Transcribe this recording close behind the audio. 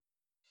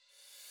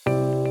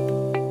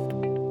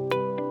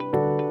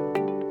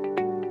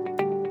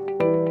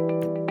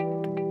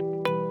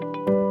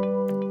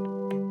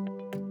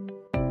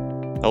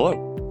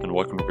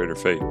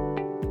greater faith.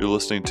 You're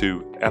listening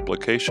to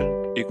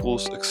Application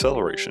Equals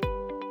Acceleration,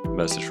 a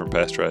message from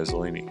Pastor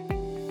Azzolini.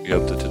 We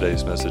hope that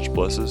today's message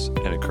blesses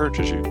and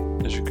encourages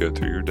you as you go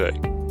through your day.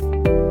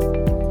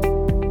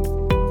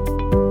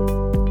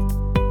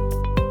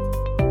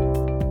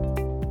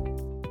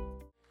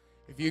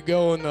 If you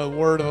go in the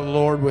Word of the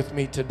Lord with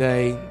me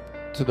today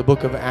to the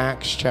book of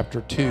Acts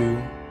chapter 2,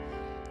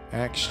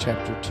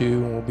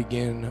 and we'll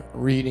begin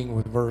reading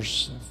with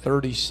verse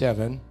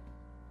 37.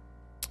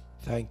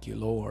 Thank you,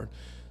 Lord.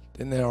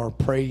 Didn't our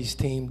praise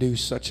team do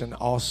such an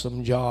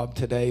awesome job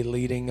today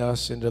leading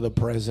us into the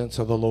presence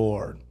of the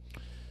Lord?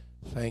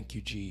 Thank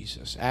you,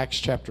 Jesus. Acts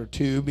chapter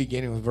 2,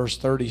 beginning with verse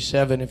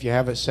 37. If you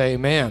have it, say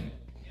amen.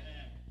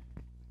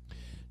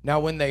 Now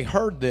when they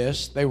heard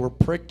this, they were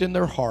pricked in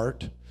their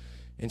heart,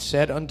 and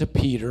said unto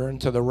Peter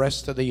and to the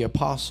rest of the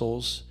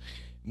apostles,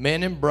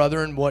 Men and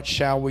brethren, what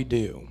shall we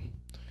do?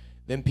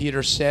 Then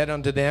Peter said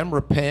unto them,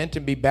 Repent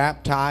and be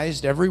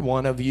baptized, every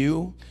one of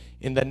you,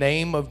 in the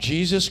name of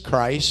Jesus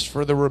Christ,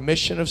 for the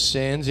remission of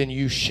sins, and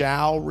you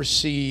shall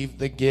receive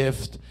the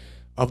gift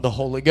of the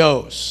Holy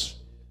Ghost.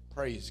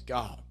 Praise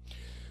God.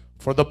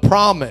 For the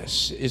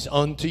promise is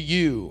unto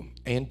you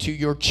and to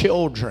your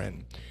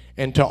children,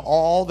 and to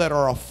all that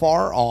are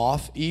afar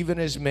off, even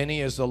as many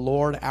as the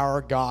Lord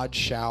our God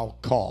shall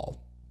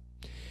call.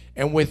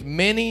 And with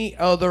many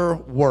other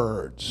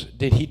words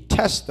did he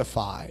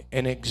testify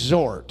and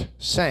exhort,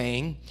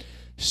 saying,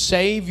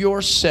 Save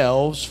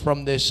yourselves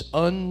from this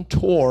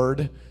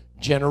untoward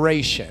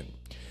generation.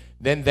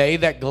 Then they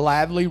that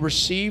gladly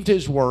received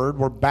his word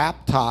were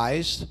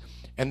baptized,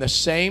 and the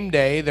same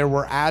day there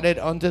were added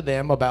unto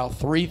them about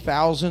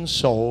 3,000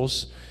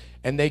 souls,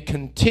 and they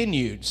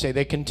continued, say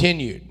they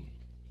continued.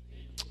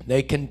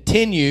 They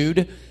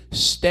continued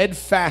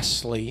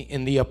steadfastly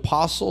in the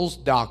apostles'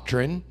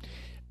 doctrine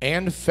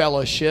and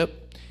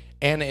fellowship,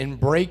 and in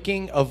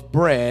breaking of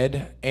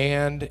bread,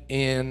 and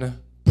in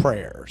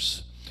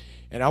prayers.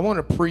 And I want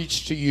to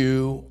preach to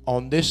you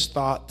on this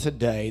thought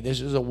today. This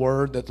is a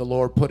word that the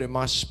Lord put in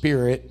my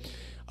spirit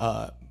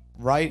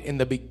right in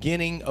the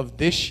beginning of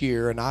this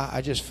year, and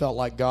I just felt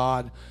like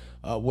God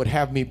would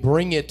have me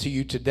bring it to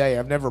you today.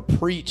 I've never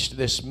preached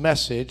this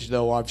message,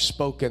 though I've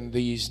spoken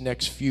these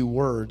next few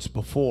words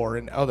before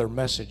in other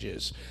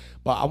messages.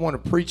 But I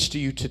want to preach to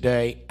you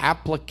today,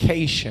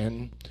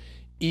 application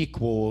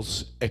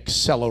equals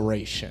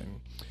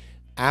acceleration.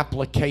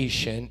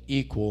 Application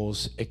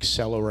equals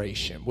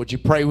acceleration. Would you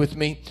pray with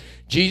me?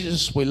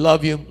 Jesus, we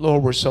love you.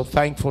 Lord, we're so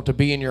thankful to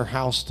be in your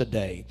house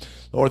today.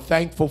 Lord,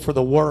 thankful for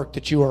the work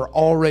that you are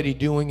already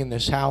doing in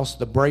this house,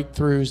 the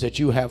breakthroughs that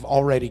you have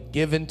already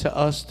given to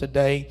us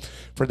today,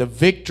 for the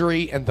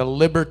victory and the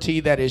liberty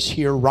that is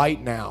here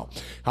right now.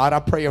 God, I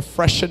pray a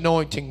fresh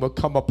anointing will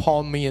come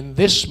upon me in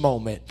this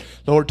moment,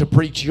 Lord, to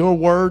preach your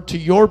word to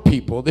your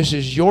people. This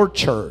is your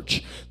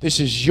church. This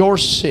is your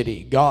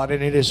city, God,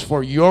 and it is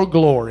for your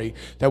glory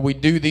that we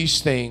do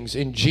these things.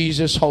 In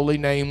Jesus' holy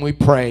name we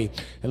pray.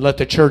 And let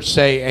the church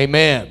say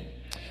amen.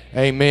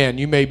 Amen.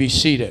 You may be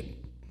seated.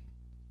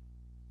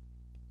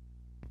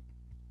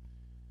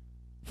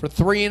 For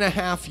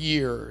 3.5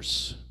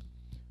 years,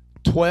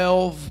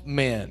 12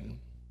 men,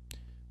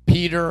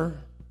 Peter,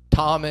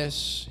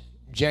 Thomas,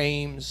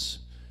 James,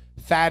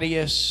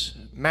 Thaddeus,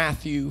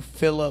 Matthew,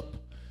 Philip,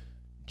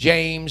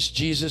 James,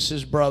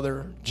 Jesus'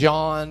 brother,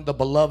 John, the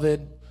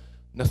beloved,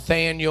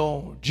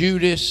 Nathaniel,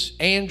 Judas,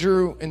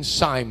 Andrew, and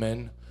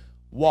Simon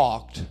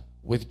walked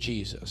with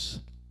Jesus.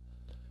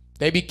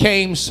 They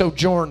became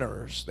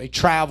sojourners. They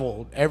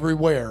traveled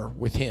everywhere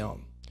with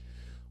him.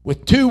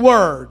 With 2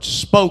 words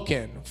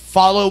spoken,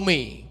 follow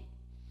me,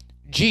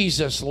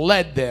 Jesus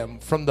led them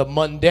from the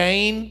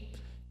mundane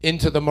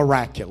into the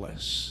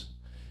miraculous.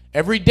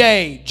 Every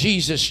day,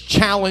 Jesus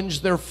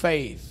challenged their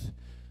faith,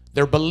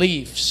 their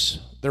beliefs,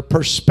 their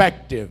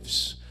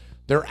perspectives,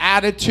 their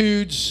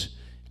attitudes,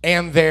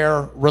 and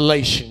their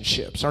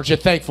relationships. Aren't you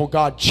thankful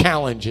God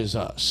challenges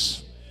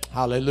us?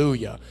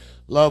 Hallelujah.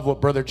 Love what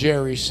Brother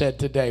Jerry said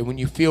today. When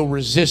you feel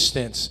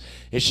resistance,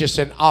 it's just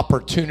an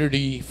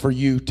opportunity for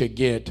you to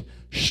get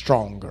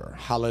stronger.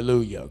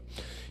 Hallelujah.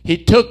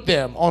 He took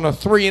them on a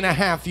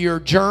 3.5-year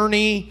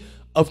journey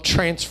of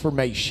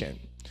transformation.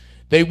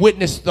 They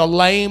witnessed the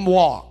lame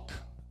walk,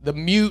 the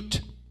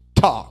mute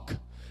talk,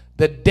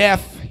 the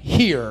deaf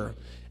hear,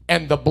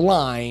 and the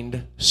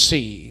blind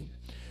see.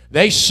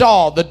 They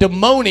saw the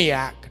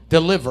demoniac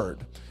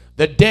delivered,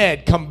 the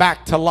dead come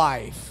back to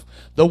life,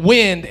 the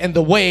wind and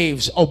the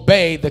waves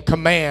obey the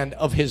command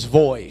of his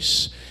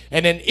voice,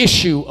 and an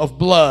issue of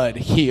blood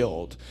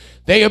healed.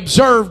 They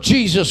observed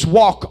Jesus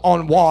walk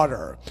on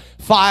water.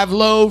 5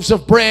 loaves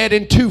of bread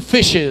and 2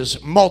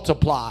 fishes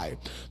multiplied.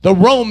 The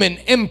Roman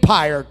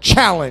Empire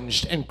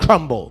challenged and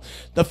crumbled.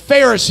 The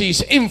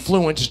Pharisees'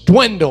 influence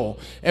dwindled,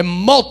 and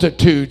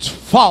multitudes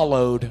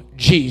followed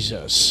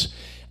Jesus.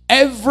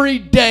 Every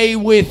day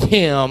with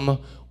him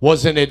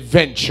was an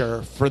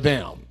adventure for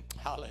them.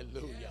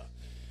 Hallelujah.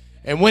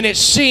 And when it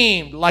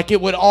seemed like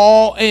it would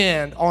all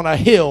end on a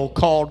hill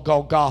called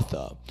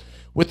Golgotha,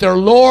 with their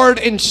Lord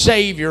and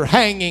Savior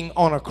hanging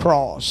on a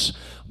cross,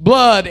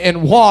 blood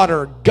and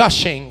water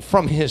gushing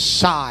from his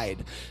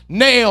side,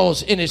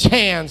 nails in his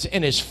hands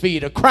and his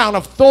feet, a crown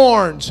of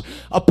thorns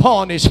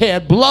upon his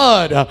head,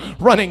 blood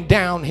running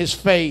down his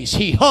face.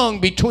 He hung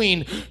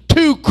between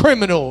two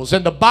criminals,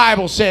 and the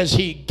Bible says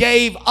he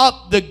gave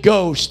up the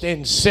ghost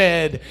and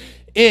said,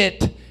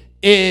 "It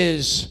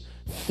is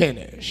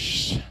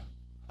finished."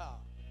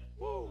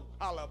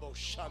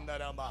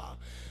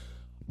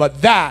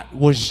 But that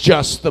was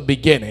just the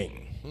beginning.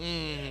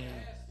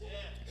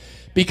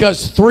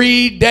 Because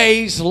 3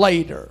 days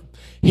later,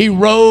 he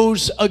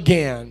rose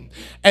again.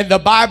 And the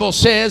Bible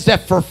says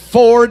that for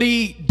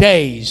 40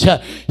 days,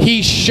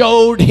 he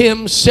showed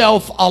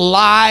himself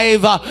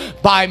alive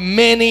by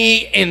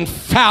many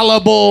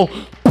infallible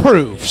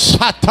proofs.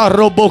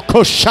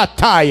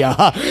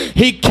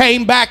 He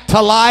came back to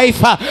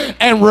life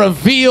and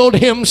revealed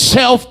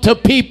himself to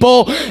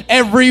people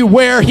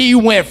everywhere he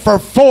went for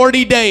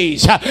 40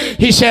 days.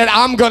 He said,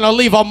 "I'm going to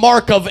leave a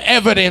mark of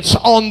evidence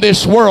on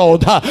this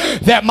world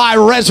that my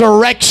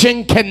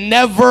resurrection can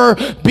never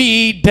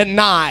be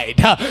denied."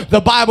 The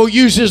Bible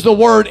uses the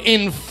word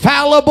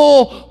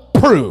infallible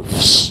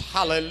proofs.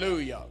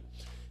 Hallelujah.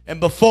 And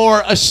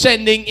before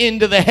ascending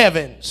into the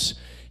heavens,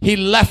 he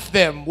left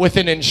them with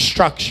an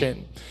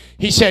instruction.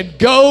 He said,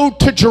 "Go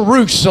to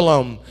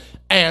Jerusalem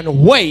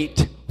and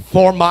wait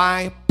for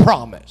my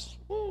promise."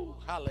 Woo,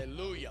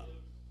 hallelujah.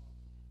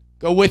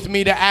 Go with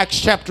me to Acts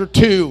chapter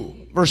 2,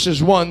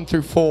 verses 1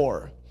 through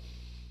 4.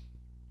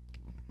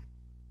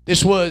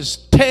 This was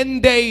 10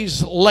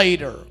 days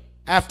later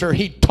after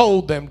he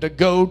told them to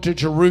go to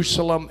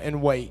Jerusalem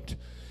and wait.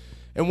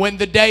 And when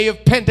the day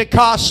of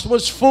Pentecost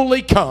was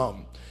fully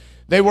come,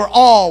 they were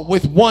all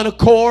with one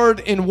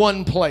accord in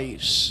one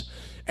place.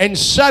 And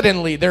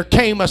suddenly there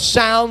came a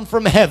sound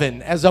from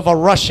heaven as of a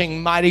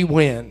rushing mighty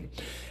wind,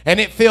 and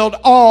it filled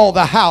all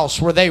the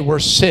house where they were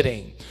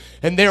sitting.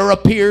 And there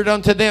appeared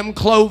unto them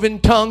cloven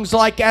tongues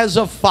like as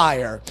of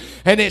fire,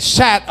 and it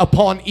sat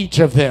upon each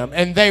of them.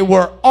 And they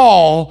were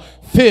all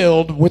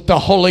filled with the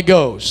Holy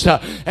Ghost,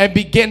 and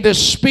began to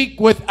speak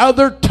with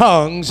other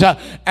tongues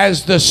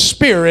as the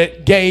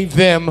Spirit gave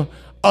them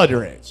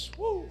utterance.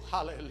 Woo,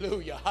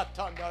 hallelujah.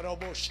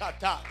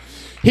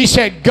 He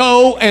said,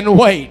 "Go and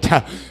wait."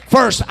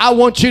 First, I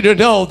want you to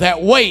know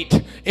that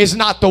wait is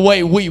not the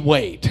way we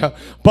wait,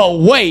 but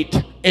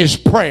wait is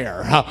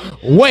prayer.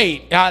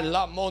 Wait. They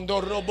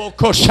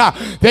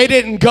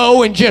didn't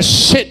go and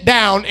just sit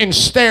down and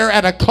stare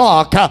at a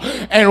clock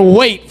and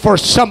wait for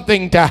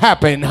something to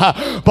happen.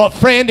 But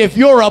friend, if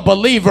you're a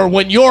believer,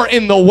 when you're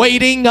in the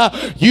waiting,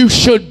 you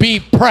should be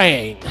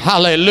praying.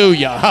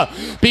 Hallelujah.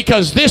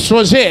 Because this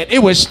was it.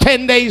 It was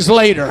 10 days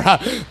later.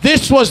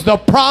 This was the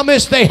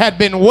promise they had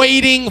been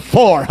waiting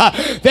for.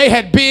 They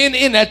had been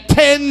in a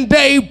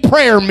 10-day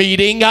prayer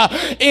meeting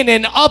in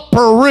an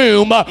upper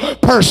room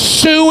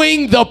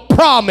pursuing the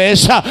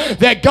promise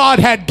that God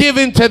had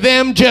given to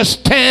them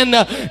just 10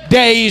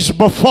 days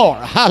before.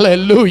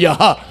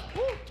 Hallelujah.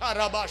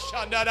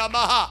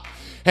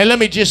 And let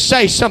me just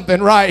say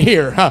something right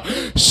here.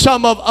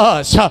 Some of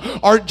us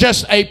are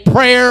just a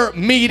prayer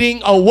meeting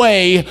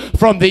away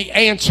from the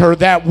answer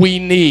that we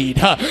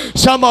need.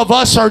 Some of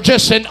us are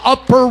just an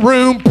upper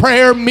room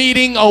prayer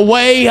meeting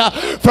away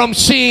from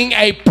seeing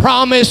a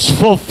promise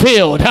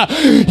fulfilled.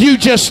 You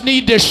just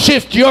need to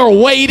shift your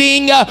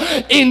waiting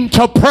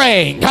into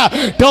praying.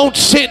 Don't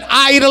sit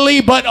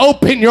idly, but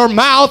open your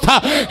mouth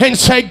and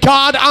say,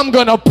 "God, I'm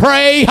going to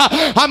pray.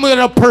 I'm going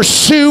to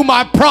pursue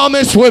my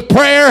promise with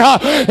prayer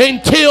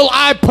until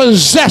I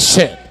possess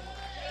it."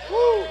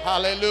 Woo,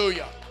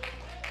 hallelujah.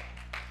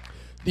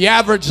 The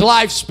average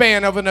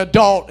lifespan of an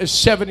adult is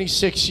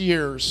 76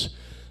 years.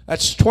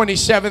 That's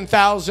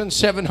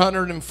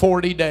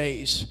 27,740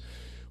 days.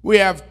 We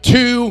have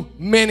too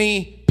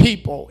many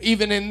people,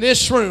 even in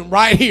this room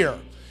right here,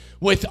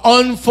 with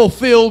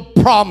unfulfilled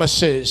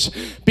promises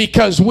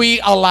because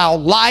we allow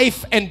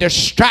life and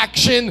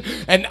distraction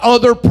and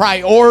other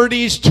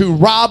priorities to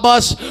rob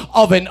us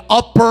of an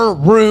upper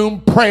room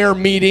prayer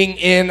meeting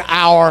in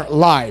our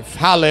life.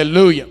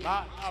 Hallelujah.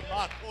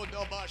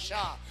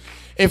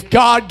 If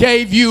God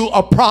gave you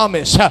a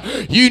promise,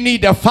 you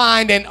need to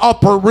find an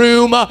upper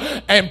room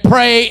and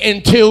pray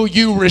until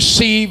you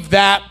receive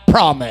that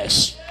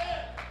promise.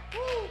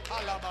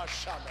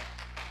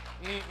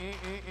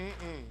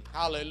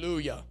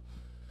 Hallelujah.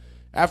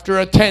 After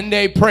a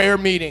 10-day prayer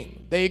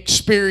meeting, they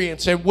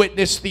experienced and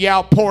witnessed the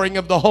outpouring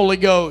of the Holy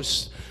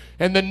Ghost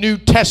and the New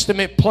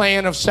Testament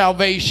plan of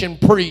salvation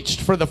preached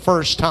for the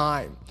first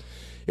time.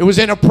 It was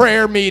in a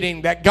prayer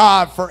meeting that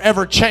God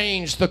forever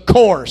changed the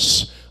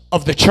course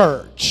of the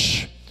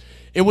church.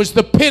 It was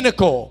the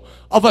pinnacle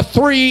of a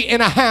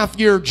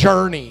 3.5-year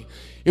journey.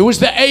 It was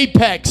the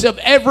apex of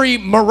every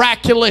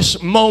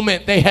miraculous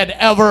moment they had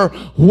ever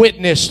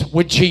witnessed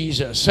with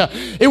Jesus.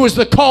 It was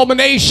the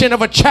culmination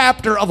of a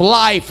chapter of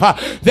life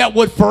that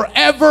would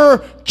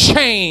forever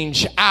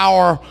change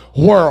our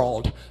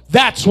world.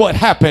 That's what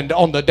happened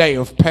on the day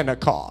of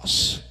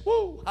Pentecost.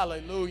 Woo,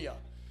 hallelujah.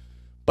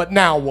 But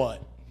now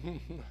what?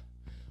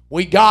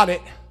 We got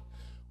it.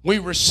 We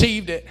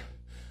received it.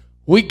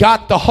 We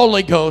got the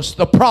Holy Ghost.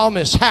 The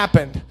promise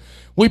happened.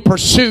 We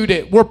pursued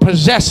it. We're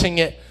possessing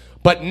it.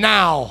 But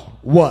now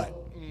what?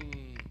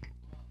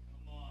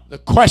 The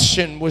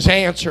question was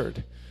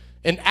answered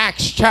in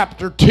Acts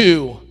chapter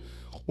 2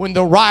 when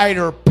the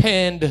writer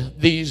penned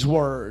these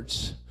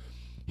words.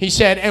 He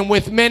said, and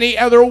with many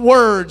other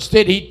words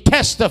did he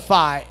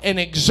testify and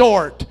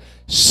exhort,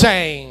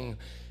 saying,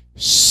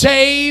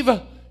 save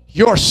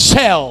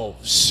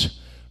yourselves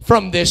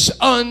from this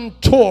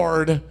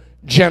untoward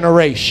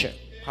generation.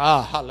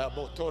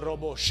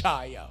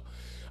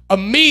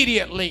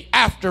 Immediately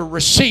after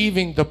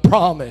receiving the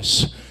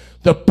promise,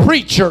 the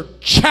preacher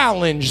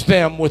challenged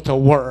them with a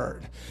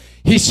word.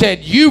 He said,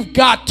 you've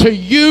got to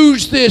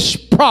use this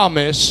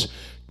promise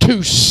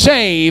to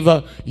save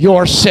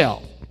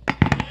yourself.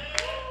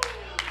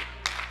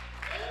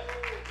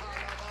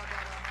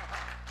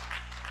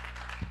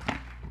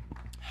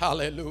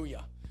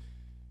 Hallelujah.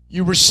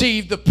 You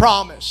received the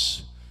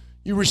promise.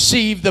 You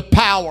received the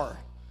power.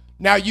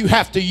 Now you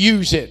have to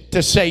use it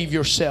to save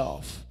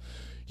yourself.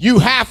 You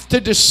have to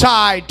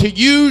decide to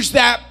use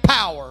that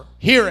power,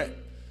 hear it,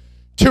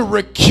 to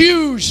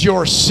recuse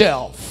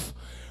yourself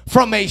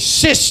from a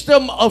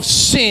system of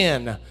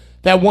sin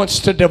that wants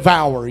to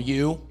devour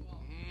you.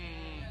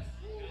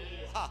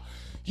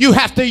 You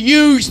have to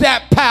use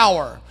that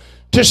power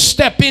to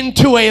step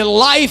into a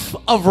life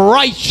of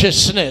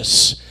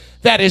righteousness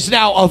that is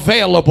now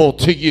available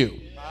to you.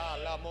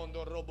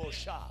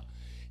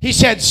 He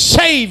said,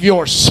 save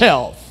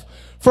yourself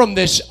from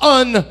this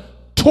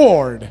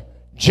untoward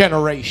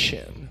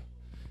generation.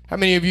 How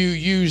many of you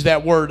use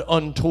that word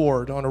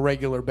untoward on a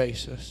regular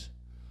basis?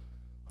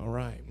 All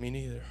right, me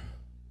neither.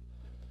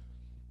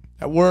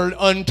 That word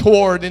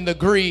untoward in the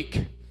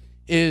Greek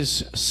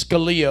is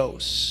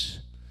skolios.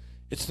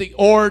 It's the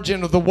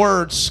origin of the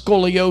word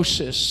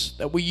scoliosis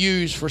that we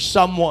use for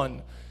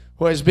someone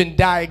who has been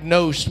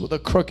diagnosed with a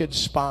crooked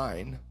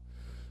spine.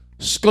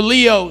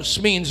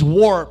 Scolios means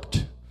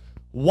warped,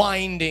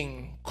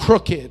 winding,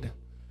 crooked,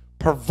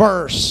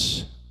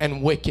 perverse,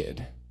 and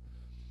wicked.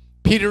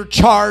 Peter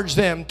charged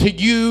them to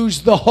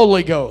use the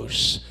Holy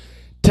Ghost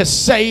to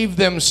save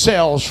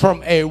themselves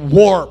from a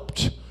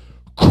warped,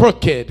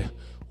 crooked,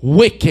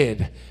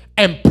 wicked,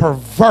 and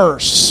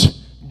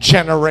perverse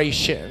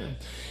generation.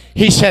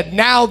 He said,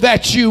 now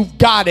that you've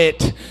got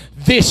it,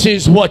 this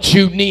is what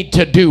you need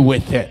to do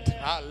with it.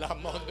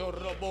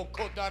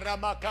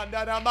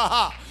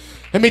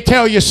 Let me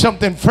tell you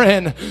something,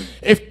 friend.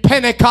 If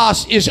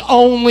Pentecost is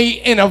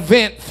only an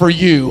event for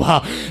you,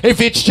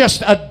 if it's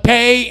just a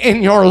day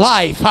in your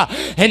life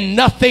and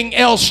nothing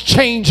else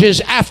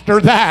changes after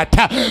that,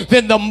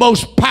 then the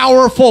most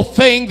powerful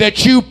thing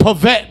that you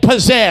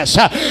possess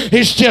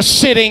is just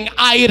sitting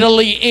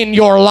idly in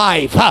your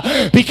life,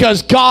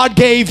 because God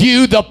gave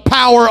you the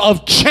power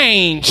of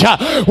change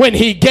when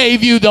He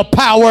gave you the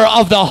power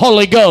of the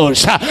Holy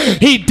Ghost.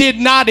 He did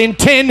not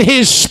intend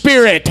His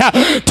Spirit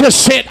to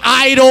sit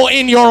idle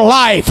in your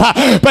life,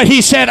 but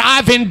He said,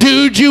 I've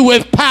endued you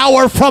with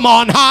power from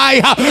on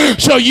high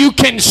so you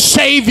can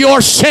save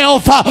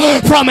yourself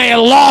from a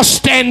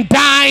lost and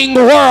dying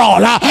world.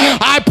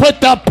 I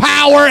put the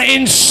power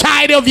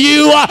inside of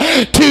you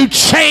to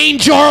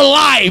change your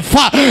life,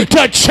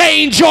 to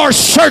change your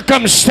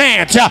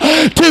circumstance,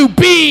 to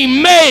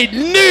be made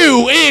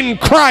new in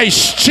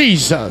Christ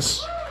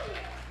Jesus.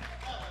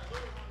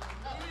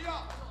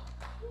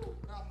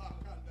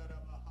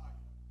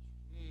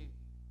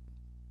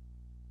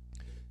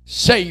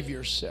 Save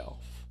yourself.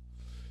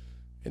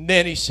 And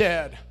then he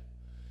said,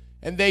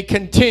 and they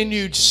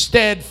continued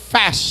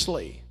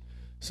steadfastly.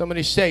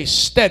 Somebody say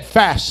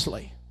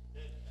steadfastly.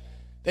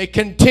 They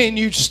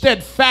continued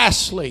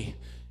steadfastly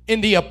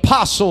in the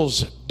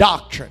apostles'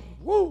 doctrine,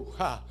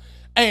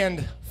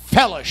 and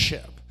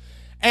fellowship,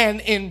 and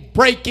in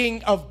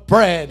breaking of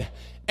bread,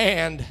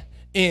 and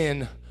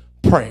in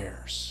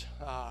prayers.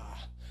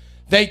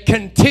 They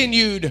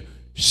continued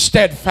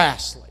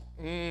steadfastly.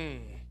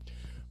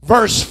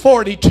 Verse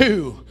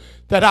 42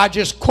 that I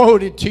just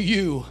quoted to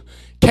you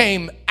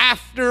came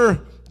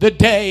after the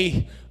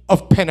day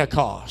of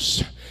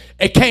Pentecost.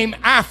 It came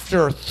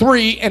after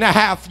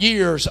 3.5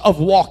 years of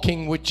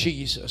walking with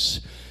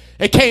Jesus.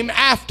 It came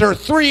after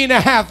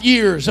 3.5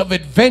 years of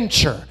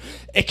adventure,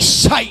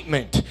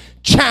 excitement,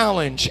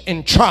 challenge,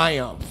 and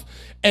triumph.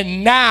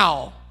 And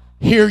now,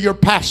 hear your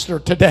pastor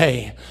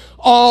today,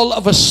 all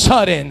of a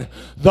sudden,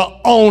 the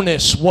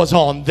onus was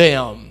on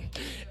them.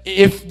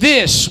 If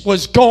this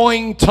was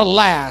going to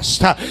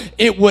last,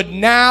 it would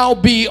now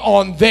be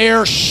on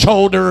their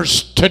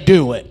shoulders to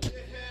do it.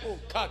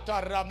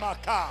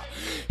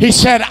 He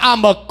said,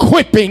 I'm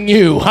equipping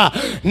you.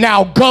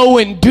 Now go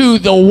and do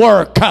the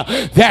work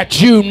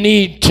that you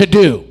need to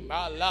do.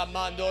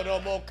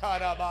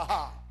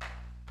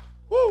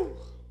 Woo.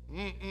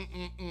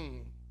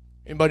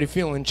 Anybody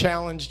feeling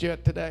challenged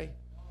yet today?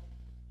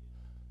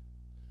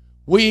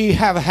 We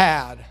have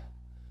had,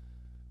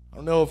 I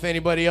don't know if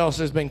anybody else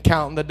has been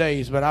counting the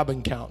days, but I've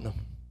been counting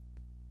them.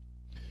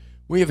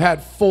 We have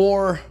had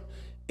 4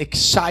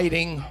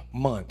 exciting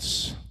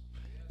months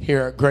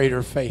here at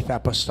Greater Faith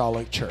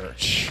Apostolic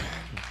Church.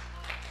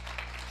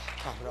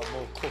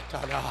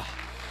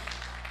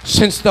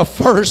 Since the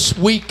first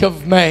week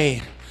of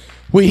May,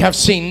 we have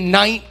seen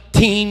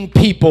 19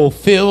 people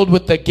filled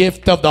with the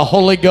gift of the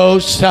Holy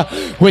Ghost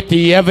with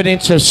the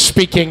evidence of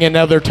speaking in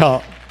other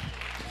tongues.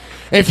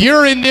 If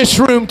you're in this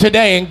room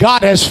today and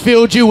God has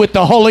filled you with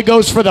the Holy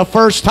Ghost for the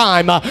first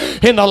time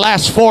in the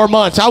last 4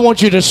 months, I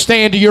want you to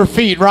stand to your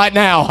feet right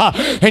now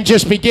and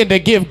just begin to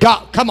give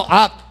God. Come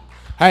on.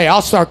 Hey,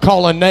 I'll start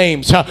calling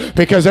names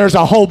because there's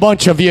a whole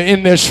bunch of you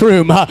in this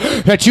room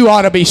that you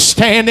ought to be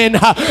standing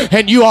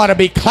and you ought to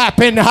be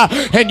clapping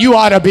and you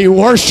ought to be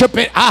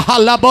worshiping.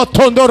 Come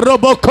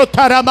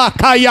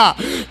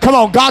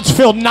on, God's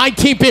filled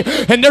 19 people,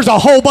 and there's a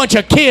whole bunch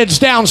of kids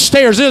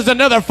downstairs. There's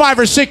another 5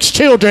 or 6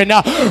 children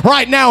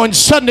right now in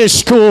Sunday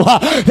school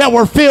that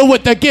were filled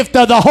with the gift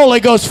of the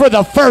Holy Ghost for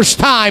the first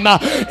time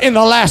in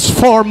the last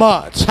 4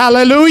 months.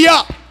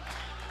 Hallelujah.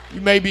 You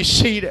may be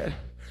seated.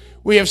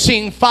 We have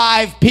seen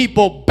 5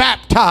 people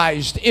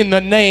baptized in the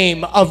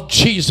name of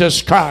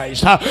Jesus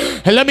Christ.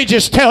 And let me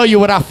just tell you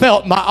what I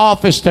felt in my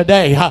office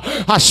today.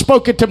 I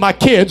spoke it to my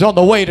kids on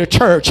the way to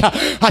church.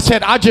 I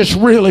said, I just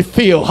really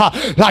feel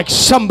like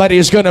somebody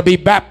is going to be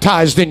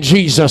baptized in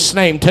Jesus'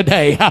 name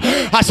today.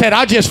 I said,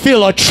 I just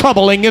feel a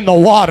troubling in the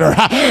water.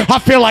 I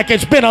feel like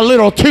it's been a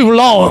little too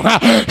long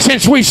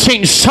since we've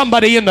seen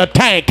somebody in the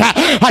tank.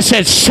 I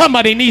said,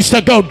 somebody needs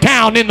to go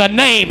down in the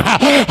name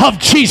of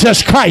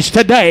Jesus Christ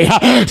today.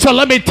 So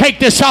let me take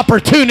this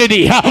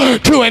opportunity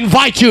to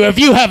invite you, if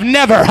you have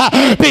never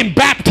been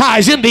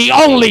baptized in the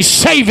only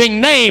saving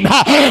name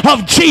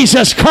of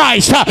Jesus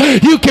Christ,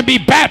 you can be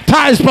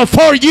baptized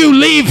before you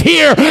leave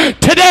here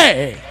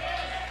today.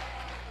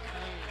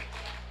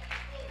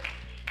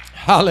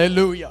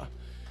 Hallelujah.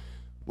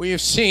 We have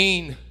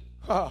seen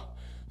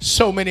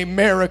so many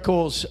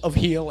miracles of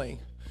healing.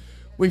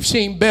 We've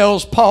seen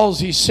Bell's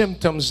palsy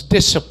symptoms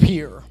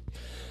disappear.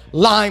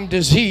 Lyme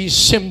disease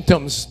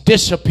symptoms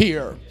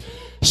disappear.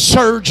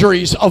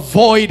 Surgeries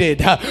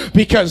avoided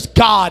because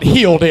God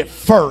healed it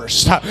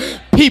first.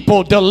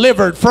 People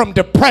delivered from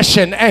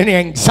depression and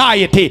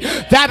anxiety.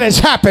 That has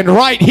happened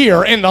right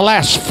here in the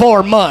last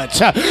 4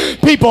 months.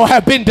 People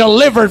have been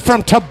delivered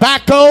from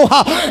tobacco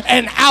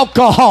and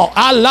alcohol.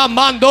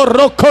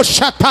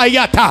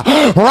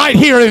 Right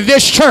here in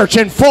this church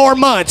in 4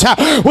 months,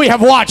 we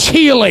have watched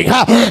healing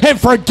and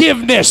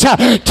forgiveness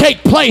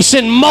take place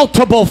in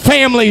multiple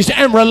families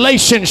and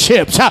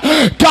relationships.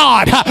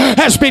 God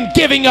has been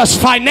giving us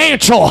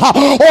financial,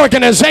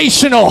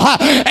 organizational,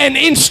 and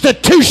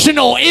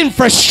institutional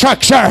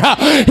infrastructure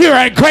here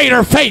at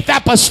Greater Faith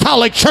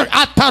Apostolic Church.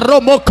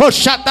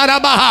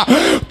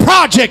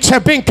 Projects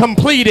have been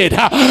completed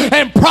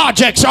and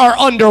projects are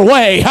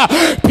underway.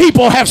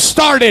 People have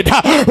started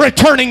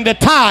returning the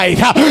tithe,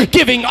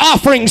 giving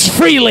offerings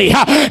freely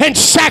and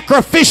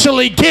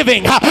sacrificially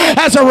giving.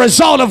 As a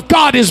result of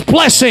God is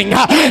blessing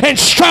and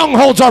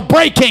strongholds are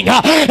breaking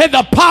and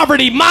the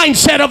poverty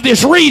mindset of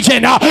this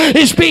region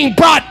is being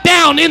brought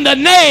down in the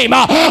name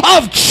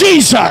of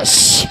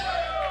Jesus.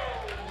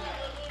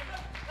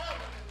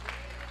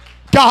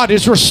 God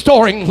is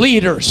restoring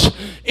leaders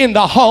in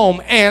the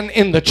home and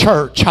in the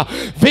church.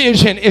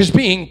 Vision is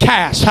being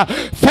cast.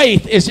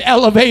 Faith is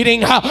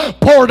elevating.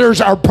 Borders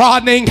are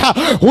broadening.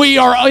 We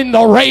are in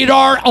the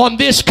radar on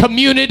this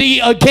community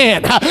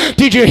again.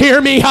 Did you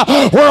hear me?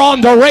 We're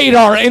on the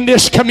radar in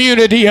this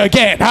community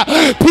again.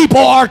 People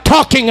are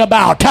talking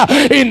about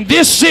in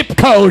this zip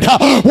code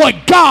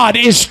what God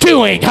is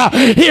doing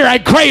here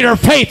at Greater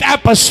Faith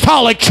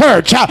Apostolic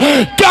Church.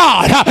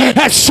 God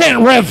has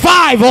sent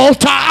revival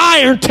to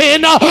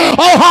Ironton,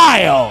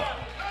 Ohio.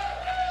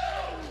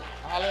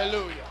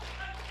 Hallelujah.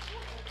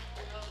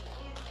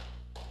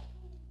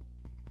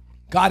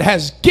 God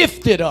has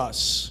gifted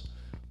us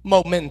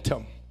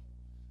momentum.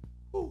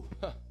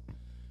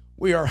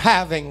 We are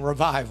having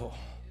revival.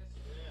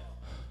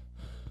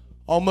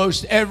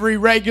 Almost every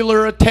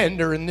regular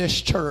attender in this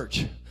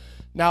church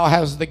now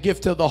has the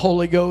gift of the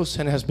Holy Ghost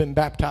and has been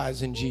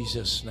baptized in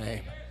Jesus'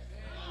 name.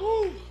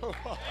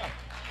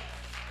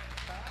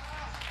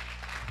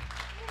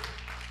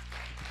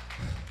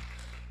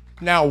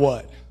 Now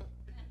what?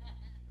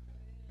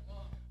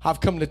 I've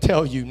come to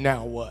tell you,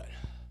 now what?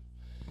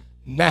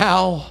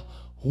 Now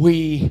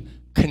we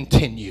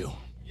continue.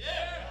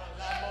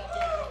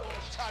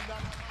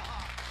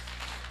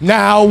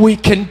 Now we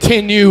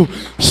continue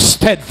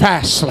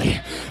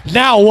steadfastly.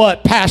 Now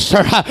what,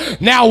 Pastor?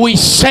 Now we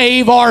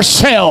save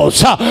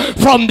ourselves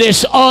from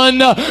this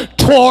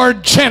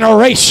untoward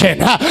generation.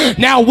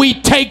 Now we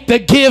take the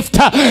gift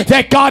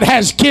that God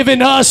has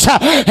given us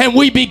and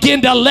we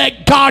begin to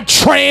let God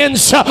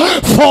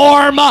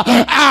transform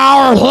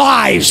our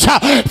lives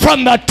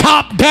from the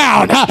top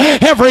down.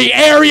 Every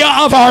area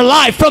of our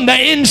life from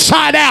the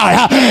inside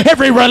out.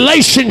 Every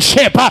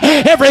relationship,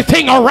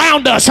 everything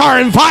around us,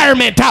 our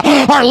environment,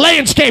 our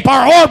landscape,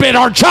 our orbit,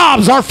 our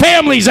jobs, our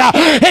families,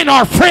 and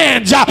our friends.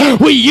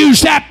 We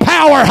use that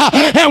power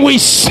and we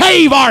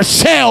save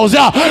ourselves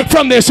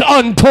from this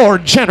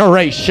untoward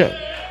generation.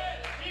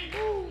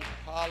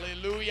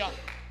 Hallelujah.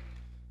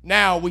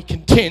 Now we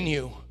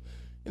continue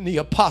in the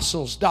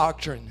apostles'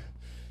 doctrine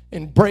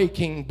in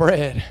breaking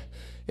bread,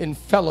 in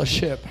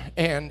fellowship,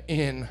 and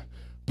in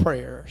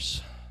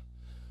prayers.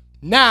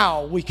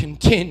 Now we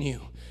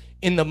continue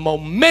in the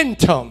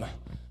momentum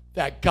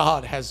that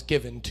God has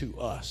given to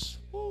us.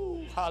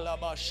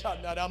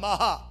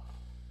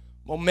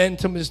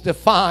 Momentum is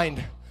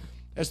defined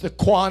as the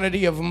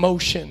quantity of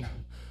motion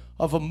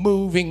of a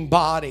moving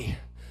body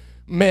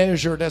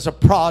measured as a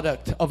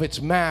product of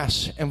its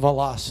mass and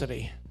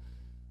velocity.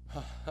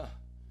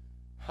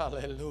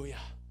 Hallelujah.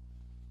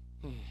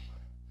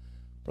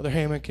 Brother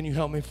Hammond, can you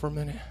help me for a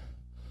minute?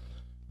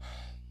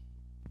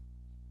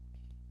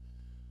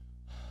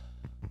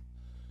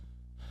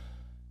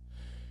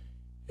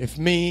 If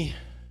me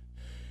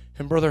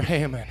and Brother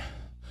Hammond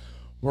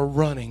were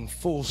running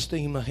full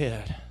steam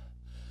ahead,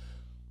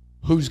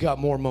 who's got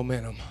more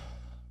momentum?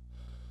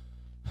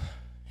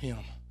 Him.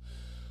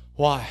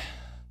 Why?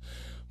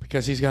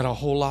 Because he's got a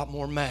whole lot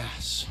more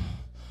mass.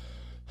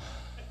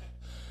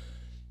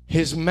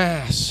 His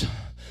mass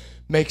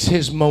makes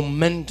his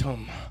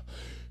momentum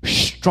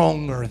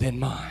stronger than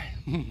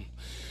mine.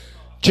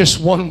 Just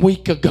 1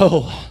 week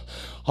ago,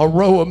 a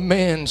row of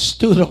men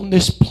stood on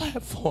this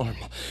platform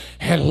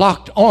and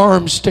locked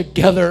arms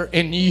together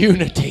in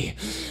unity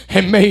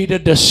and made a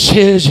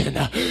decision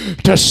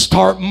to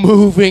start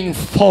moving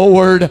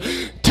forward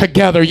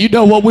together. You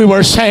know what we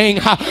were saying?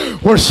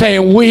 We're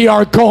saying we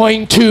are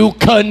going to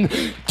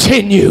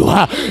continue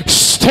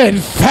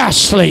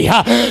steadfastly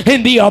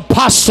in the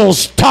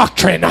apostles'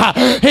 doctrine,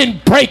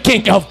 in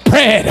breaking of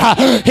bread,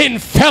 in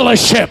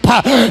fellowship,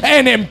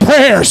 and in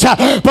prayers.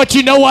 But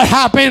you know what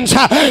happens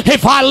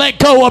if I let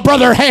go of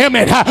Brother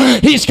Hammond?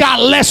 He's got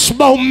less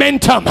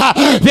momentum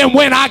than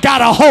when I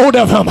got a hold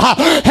of him.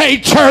 Hey,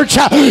 church,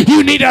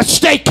 you need to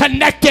stay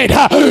connected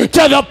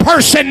to the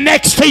person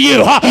next to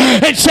you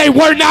and say,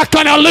 we're not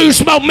going to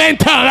lose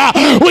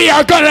momentum. We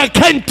are going to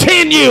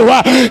continue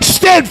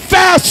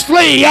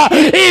steadfastly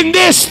in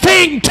this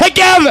thing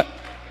together.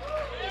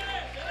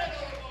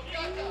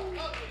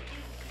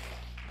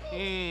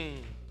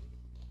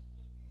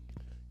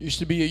 Used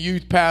to be a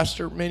youth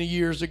pastor many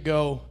years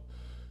ago.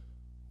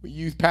 We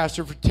youth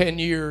pastor for 10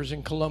 years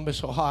in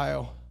Columbus,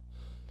 Ohio.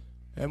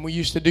 And we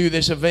used to do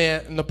this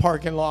event in the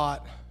parking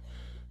lot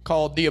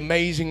called The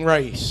Amazing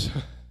Race.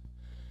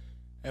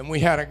 And we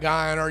had a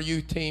guy on our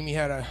youth team. He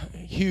had a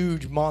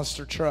huge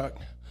monster truck.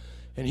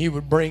 And he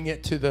would bring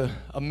it to the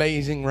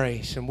Amazing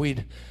Race. And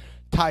we'd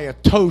tie a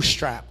tow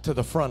strap to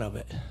the front of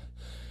it.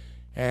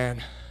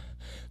 And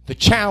the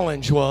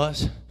challenge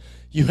was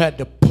you had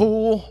to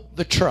pull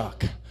the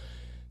truck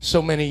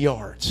so many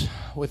yards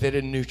with it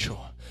in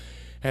neutral.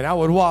 And I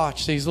would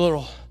watch these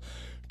little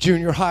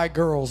junior high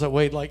girls that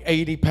weighed like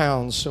 80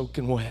 pounds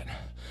soaking wet.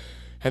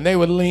 And they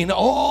would lean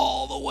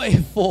all the way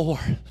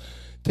forward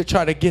to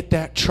try to get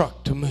that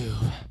truck to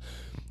move.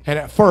 And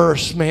at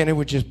first, man, it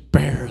would just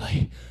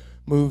barely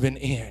move an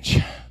inch.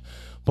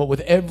 But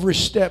with every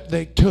step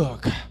they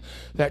took,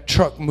 that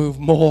truck moved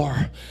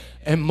more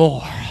and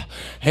more.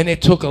 And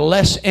it took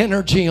less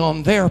energy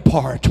on their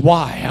part.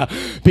 Why?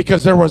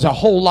 Because there was a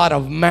whole lot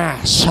of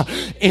mass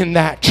in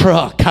that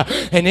truck.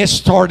 And it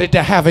started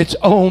to have its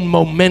own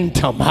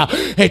momentum,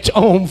 its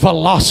own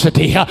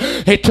velocity.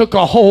 It took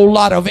a whole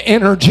lot of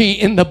energy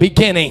in the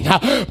beginning.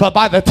 But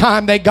by the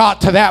time they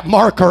got to that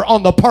marker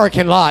on the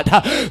parking lot,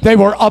 they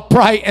were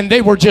upright and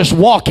they were just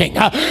walking.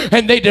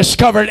 And they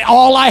discovered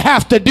all I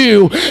have to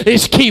do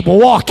is keep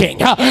walking.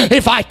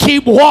 If I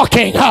keep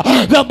walking,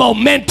 the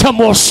momentum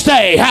will stay.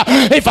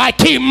 If I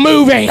keep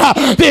moving,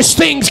 this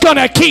thing's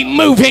gonna keep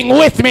moving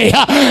with me.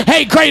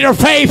 Hey, Greater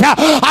Faith,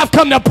 I've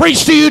come to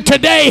preach to you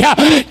today.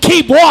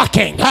 Keep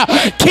walking,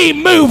 keep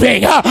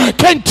moving,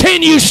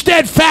 continue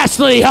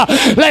steadfastly.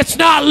 Let's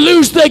not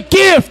lose the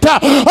gift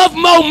of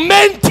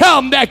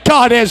momentum that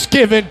God has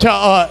given to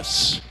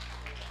us.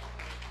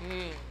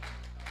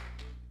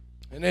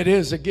 And it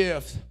is a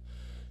gift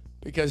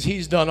because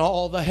He's done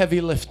all the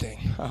heavy lifting.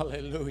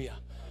 Hallelujah.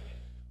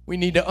 We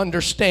need to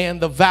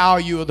understand the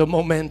value of the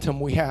momentum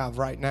we have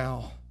right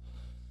now.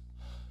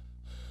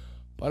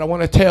 But I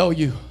want to tell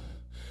you,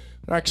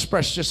 and I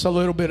expressed just a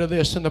little bit of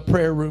this in the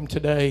prayer room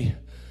today,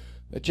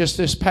 that just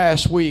this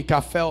past week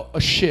I felt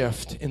a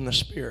shift in the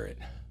Spirit.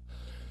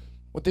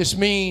 What this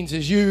means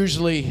is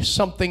usually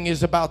something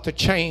is about to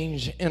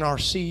change in our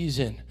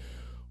season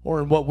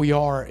or in what we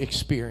are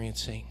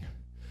experiencing.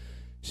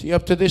 See,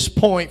 up to this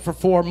point for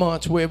 4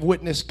 months, we have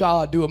witnessed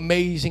God do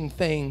amazing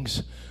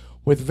things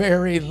with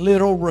very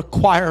little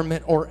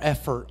requirement or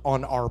effort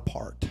on our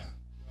part.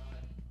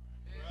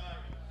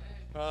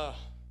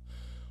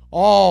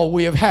 All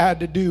we have had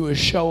to do is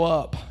show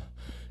up,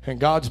 and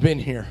God's been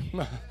here,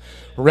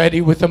 ready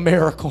with a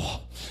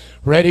miracle,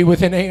 ready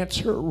with an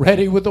answer,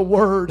 ready with a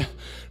word,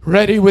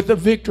 ready with a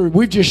victory.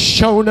 We've just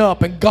shown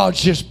up, and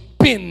God's just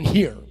been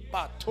here.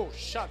 But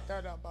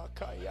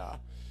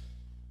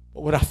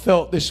what I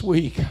felt this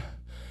week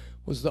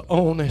was the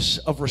onus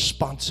of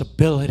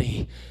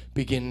responsibility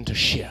begin to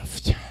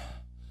shift.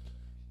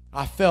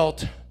 I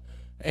felt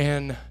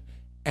and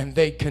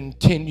they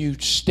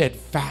continued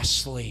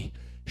steadfastly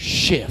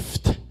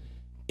shift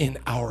in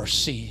our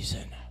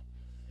season.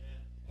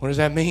 What does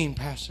that mean,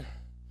 Pastor?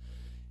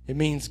 It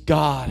means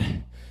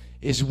God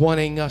is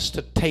wanting us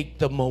to take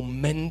the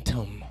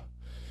momentum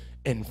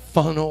and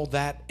funnel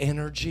that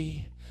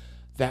energy,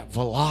 that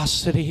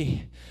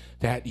velocity,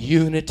 that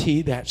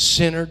unity, that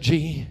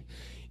synergy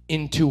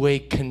into a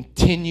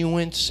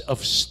continuance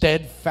of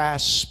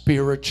steadfast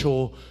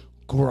spiritual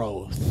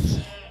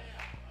growth.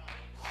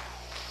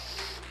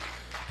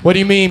 What do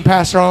you mean,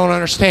 Pastor? I don't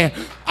understand.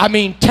 I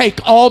mean, take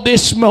all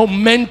this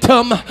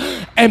momentum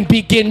and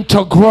begin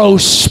to grow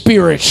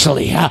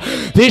spiritually.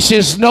 This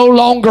is no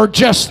longer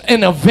just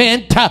an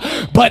event,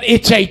 but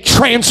it's a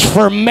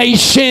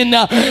transformation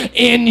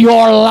in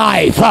your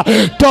life.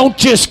 Don't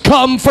just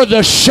come for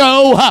the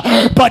show,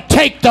 but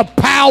take the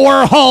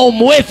power home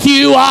with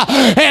you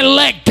and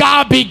let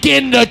God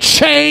begin to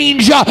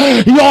change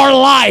your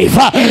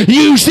life.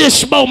 Use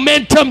this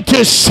momentum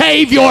to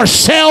save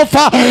yourself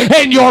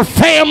and your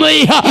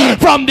family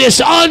from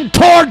this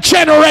untoward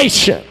generation.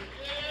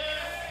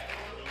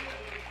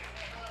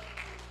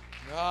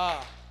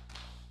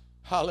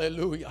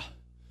 Hallelujah.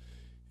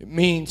 It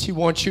means He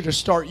wants you to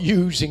start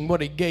using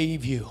what He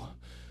gave you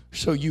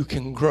so you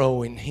can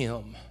grow in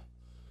Him.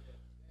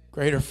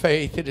 Greater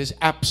faith, it is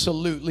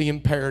absolutely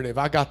imperative.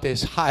 I got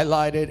this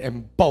highlighted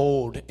and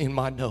bold in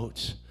my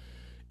notes.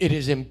 It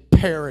is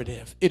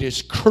imperative, it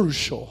is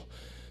crucial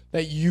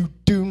that you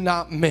do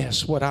not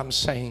miss what I'm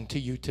saying to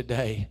you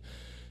today.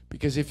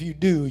 Because if you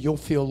do, you'll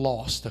feel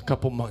lost a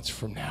couple months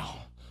from now.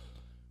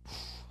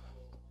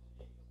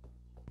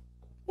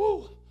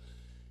 Woo.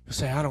 You'll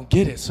say, I don't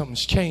get it.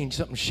 Something's changed.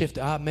 Something's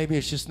shifted. Maybe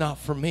it's just not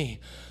for me.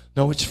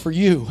 No, it's for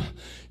you.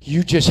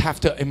 You just have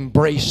to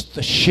embrace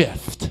the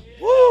shift.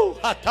 Woo.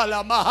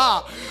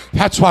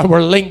 That's why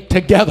we're linked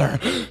together,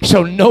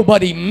 so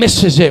nobody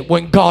misses it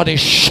when God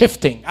is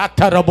shifting.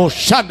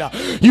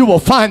 You will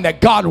find that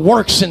God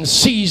works in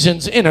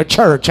seasons in a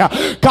church.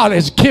 God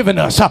has given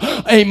us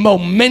a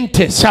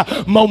momentous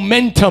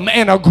momentum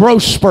and a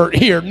growth spurt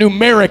here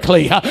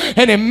numerically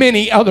and in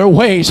many other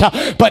ways.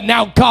 But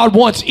now God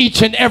wants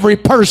each and every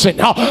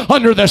person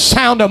under the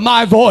sound of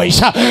my voice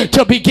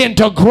to begin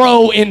to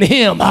grow in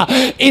Him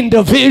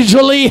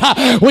individually,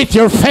 with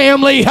your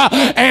family,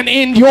 and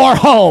in your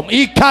home.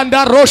 He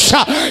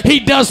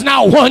does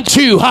not want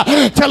you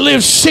to live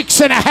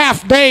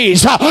 6.5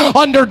 days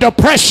under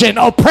depression,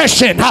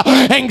 oppression,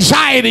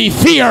 anxiety,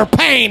 fear,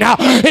 pain,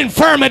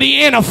 infirmity,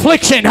 and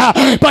affliction.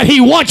 But He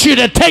wants you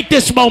to take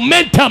this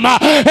momentum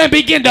and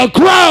begin to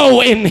grow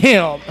in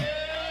Him.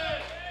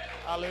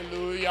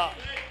 Hallelujah.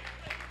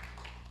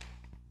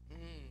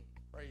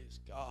 Praise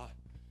God.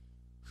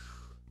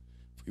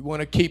 If we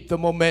want to keep the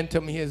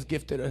momentum He has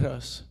gifted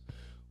us,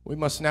 we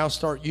must now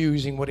start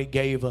using what He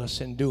gave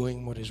us and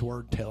doing what His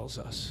Word tells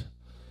us.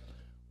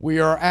 We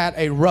are at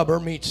a rubber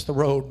meets the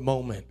road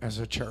moment as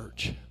a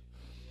church.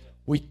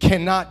 We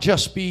cannot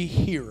just be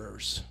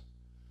hearers.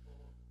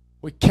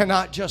 We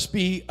cannot just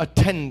be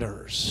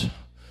attenders.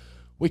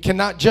 We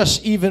cannot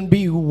just even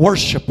be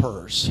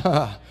worshipers.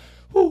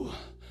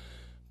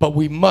 But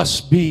we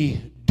must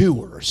be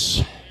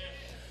doers.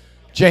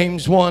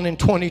 James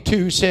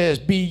 1:22 says,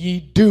 be ye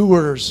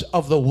doers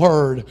of the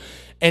word,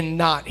 and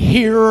not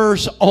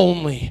hearers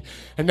only.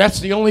 And that's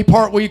the only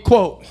part we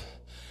quote.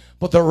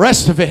 But the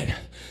rest of it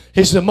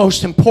is the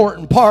most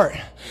important part.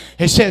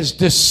 It says,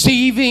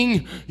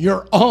 deceiving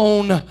your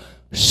own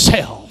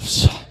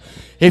selves.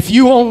 If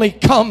you only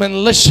come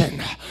and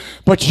listen,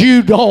 but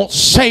you don't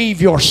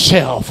save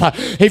yourself,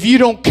 if you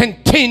don't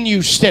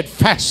continue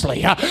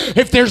steadfastly,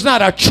 if there's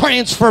not a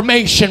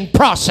transformation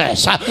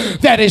process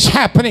that is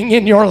happening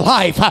in your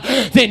life,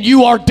 then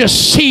you are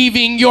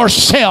deceiving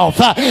yourself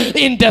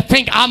into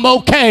think I'm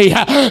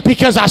okay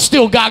because I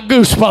still got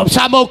goosebumps.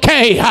 I'm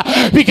okay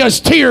because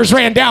tears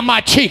ran down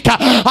my cheek.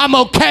 I'm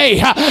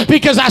okay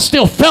because I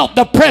still felt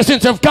the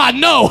presence of God.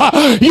 No,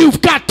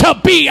 you've got to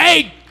be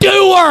a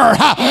doer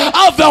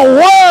of the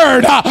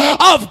word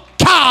of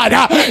God.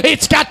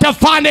 It's got to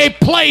find a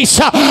place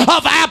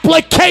of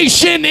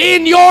application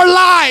in your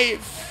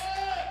life.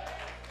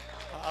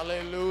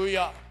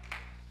 Hallelujah.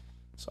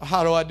 So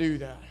how do I do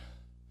that?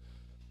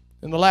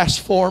 In the last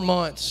 4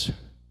 months,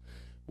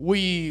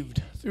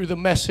 weaved through the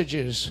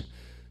messages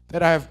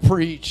that I have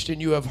preached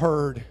and you have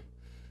heard,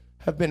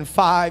 have been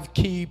 5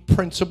 key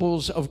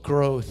principles of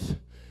growth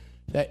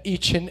that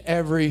each and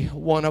every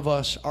one of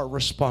us are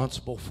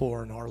responsible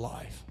for in our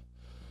life.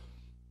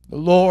 The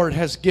Lord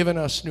has given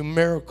us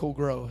numerical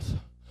growth,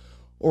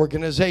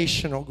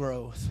 organizational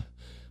growth,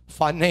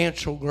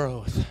 financial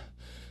growth.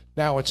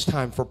 Now it's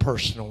time for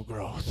personal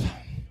growth.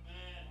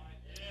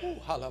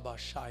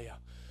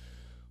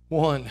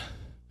 One, and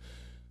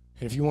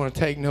if you want to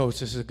take notes,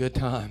 this is a good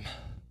time.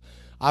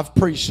 I've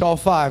preached all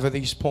 5 of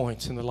these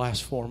points in the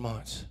last 4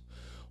 months.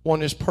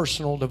 One is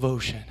personal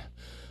devotion.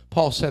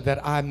 Paul said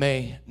that I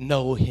may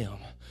know Him.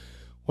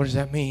 What does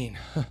that mean?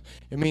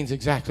 It means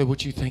exactly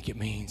what you think it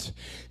means.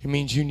 It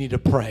means you need to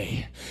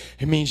pray.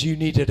 It means you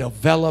need to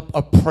develop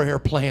a prayer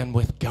plan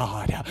with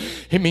God.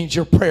 It means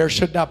your prayer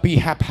should not be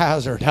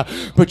haphazard,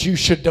 but you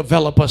should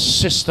develop a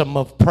system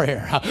of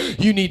prayer.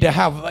 You need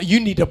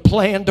to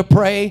plan to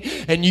pray,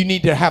 and you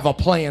need to have a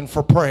plan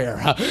for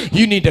prayer.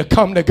 You need to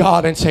come to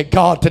God and say,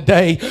 God,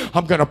 today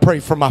I'm going to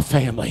pray for my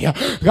family.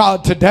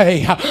 God,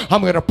 today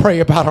I'm going to pray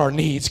about our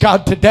needs.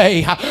 God,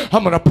 today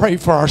I'm going to pray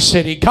for our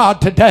city.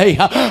 God, today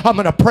I'm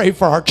going to pray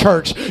for our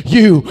church.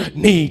 You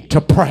need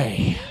to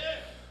pray.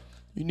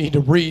 You need to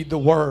read the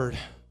Word.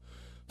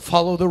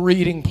 Follow the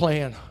reading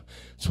plan.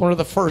 It's one of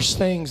the first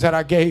things that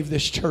I gave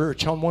this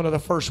church on one of the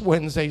first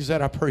Wednesdays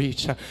that I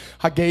preached.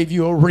 I gave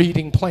you a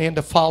reading plan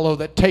to follow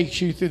that takes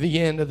you through the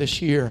end of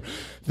this year.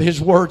 His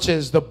Word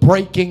says the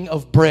breaking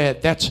of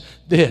bread. That's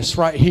this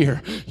right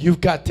here.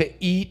 You've got to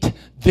eat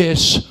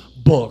this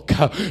book.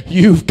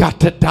 You've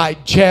got to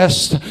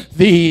digest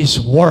these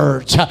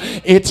words.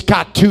 It's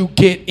got to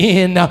get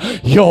in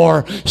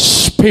your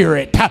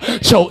spirit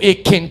so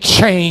it can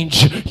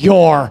change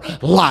your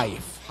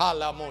life.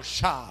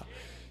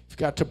 You've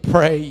got to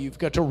pray. You've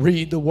got to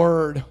read the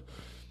Word.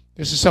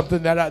 This is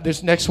something that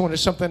this next one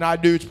is something I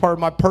do. It's part of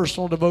my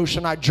personal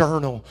devotion. I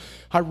journal.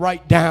 I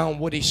write down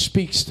what He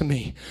speaks to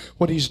me,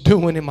 what He's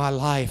doing in my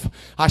life.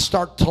 I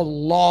start to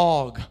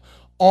log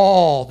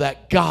all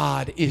that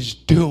God is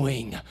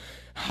doing,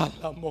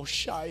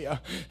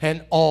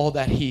 and all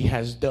that He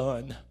has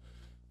done.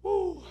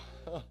 Ooh.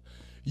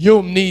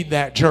 You'll need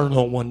that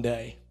journal one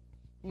day,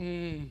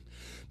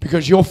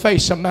 because you'll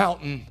face a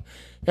mountain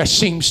that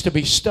seems to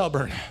be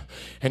stubborn,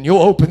 and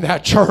you'll open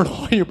that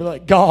journal and you'll be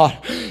like, God,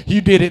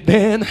 you did it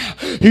then,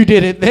 you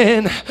did it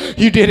then,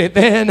 you did it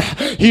then,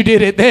 you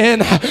did it then,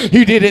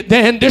 you did it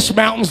then. This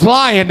mountain's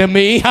lying to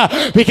me,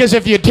 because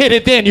if you did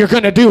it then, you're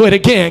going to do it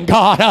again.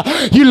 God,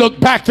 you look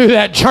back through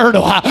that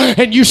journal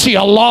and you see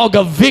a log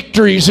of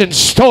victories and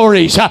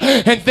stories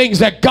and things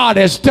that God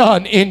has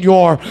done in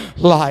your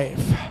life.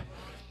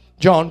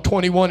 John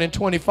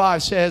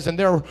 21:25 says, and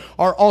there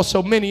are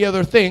also many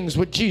other things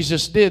which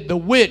Jesus did, the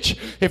which,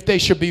 if they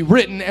should be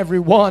written every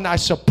one, I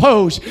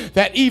suppose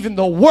that even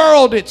the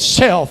world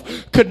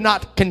itself could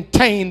not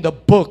contain the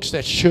books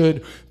that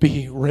should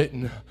be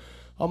written.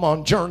 I'm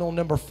on journal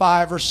number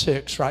 5 or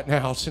 6 right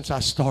now since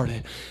I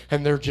started,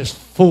 and they're just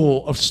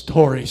full of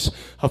stories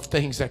of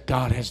things that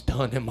God has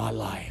done in my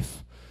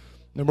life.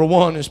 Number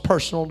 1 is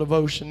personal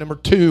devotion. Number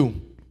 2,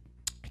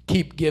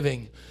 keep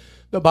giving.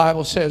 The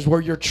Bible says, where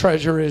your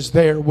treasure is,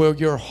 there will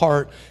your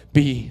heart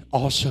be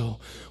also.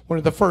 One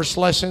of the first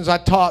lessons I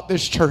taught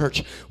this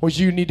church was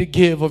you need to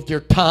give of your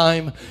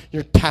time,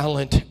 your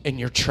talent, and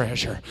your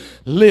treasure.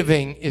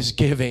 Living is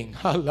giving.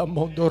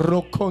 When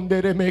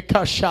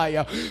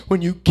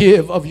you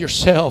give of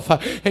yourself,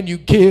 and you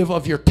give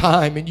of your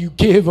time, and you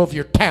give of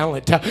your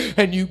talent,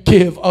 and you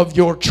give of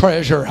your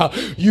treasure,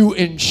 you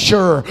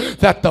ensure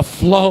that the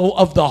flow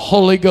of the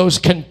Holy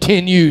Ghost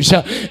continues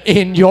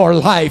in your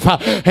life.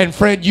 And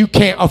friend, you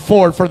can't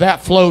afford for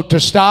that flow to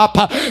stop,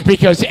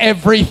 because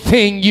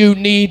everything you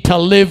need to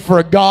live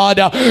for God,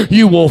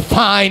 you will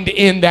find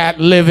in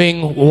that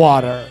living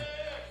water.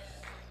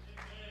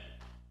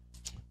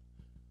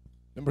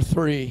 Number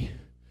 3,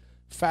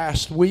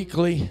 fast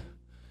weekly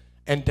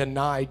and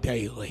deny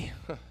daily.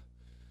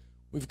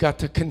 We've got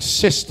to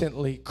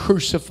consistently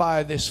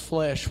crucify this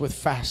flesh with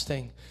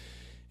fasting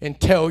and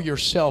tell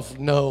yourself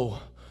no.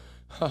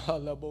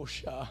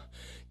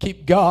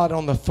 Keep God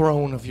on the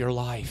throne of your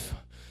life.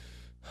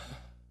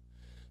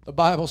 The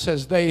Bible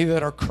says they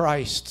that are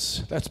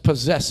Christ's, that's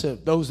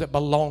possessive, those that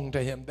belong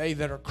to Him, they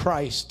that are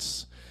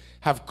Christ's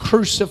have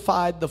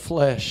crucified the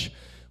flesh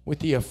with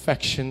the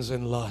affections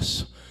and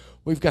lusts.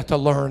 We've got to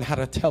learn how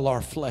to tell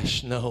our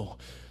flesh no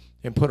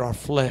and put our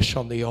flesh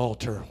on the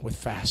altar with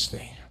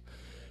fasting.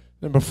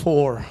 Number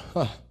 4,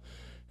 and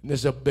this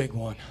is a big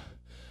one,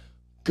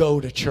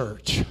 go to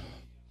church.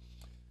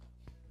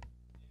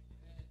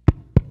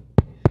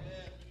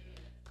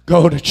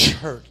 Go to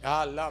church.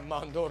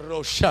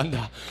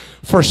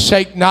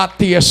 Forsake not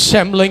the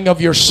assembling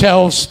of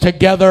yourselves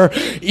together,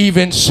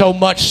 even so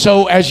much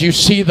so as you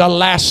see the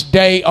last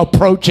day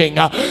approaching.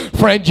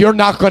 Friend, you're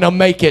not going to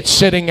make it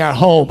sitting at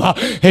home.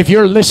 If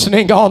you're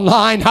listening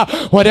online,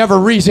 whatever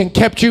reason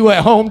kept you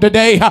at home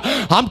today,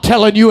 I'm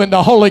telling you in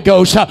the Holy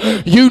Ghost,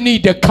 you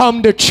need to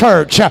come to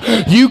church.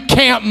 You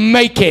can't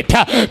make it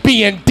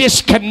being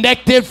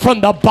disconnected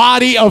from the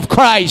body of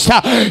Christ.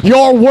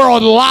 Your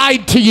world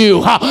lied to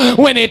you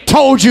when it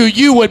told you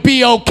you would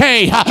be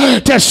okay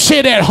to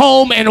sit at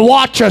home and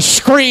watch a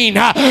screen.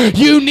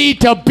 You need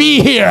to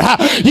be here.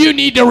 You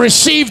need to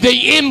receive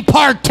the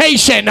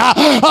impartation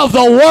of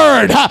the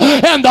Word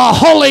and the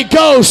Holy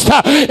Ghost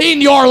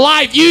in your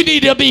life. You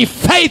need to be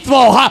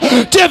faithful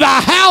to the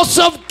house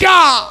of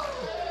God.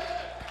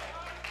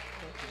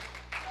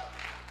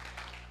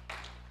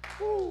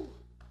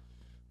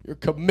 Your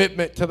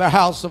commitment to the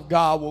house of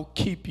God will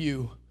keep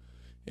you,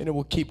 and it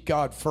will keep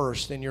God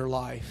first in your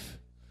life.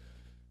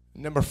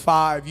 Number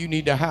 5, you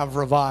need to have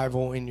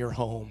revival in your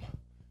home.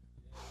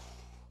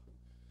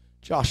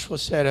 Joshua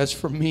said, as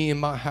for me and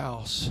my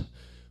house,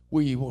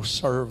 we will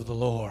serve the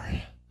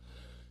Lord.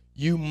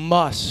 You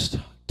must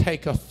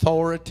take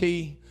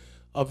authority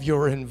of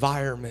your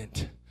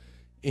environment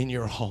in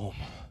your home.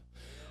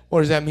 What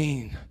does that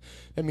mean?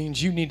 That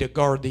means you need to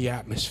guard the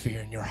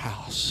atmosphere in your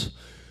house.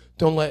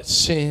 Don't let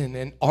sin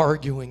and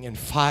arguing and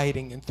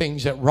fighting and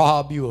things that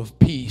rob you of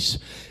peace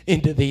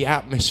into the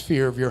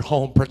atmosphere of your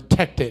home.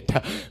 Protect it.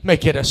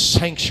 Make it a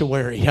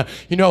sanctuary.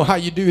 You know how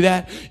you do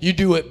that? You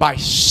do it by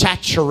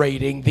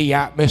saturating the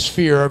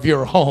atmosphere of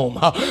your home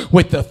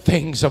with the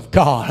things of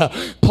God.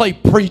 Play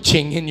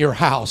preaching in your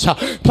house.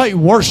 Play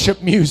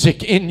worship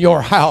music in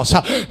your house.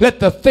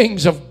 Let the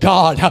things of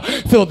God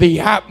fill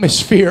the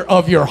atmosphere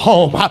of your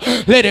home.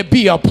 Let it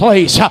be a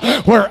place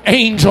where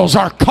angels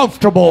are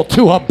comfortable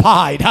to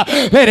abide.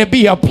 Let it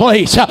be a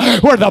place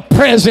where the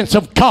presence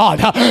of God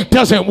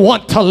doesn't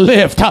want to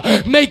lift.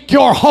 Make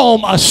your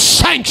home a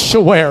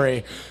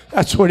sanctuary.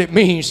 That's what it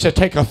means to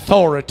take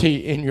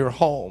authority in your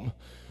home.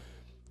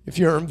 If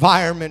your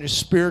environment is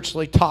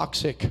spiritually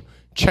toxic,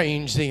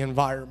 change the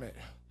environment.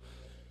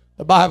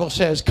 The Bible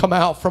says, come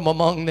out from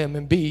among them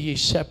and be ye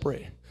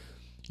separate.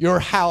 Your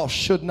house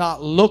should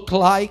not look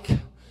like,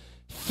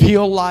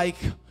 feel like,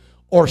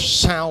 or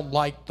sound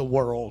like the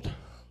world.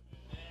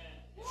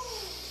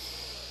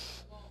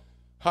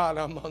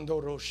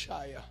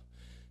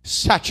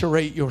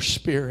 Saturate your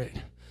spirit.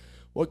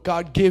 What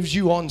God gives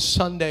you on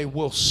Sunday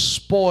will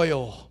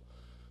spoil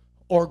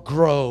or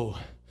grow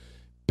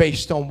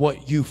based on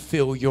what you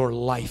fill your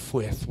life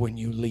with when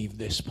you leave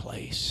this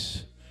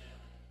place.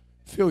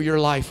 Fill your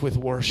life with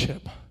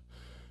worship.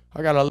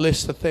 I got a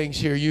list of things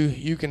here.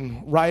 You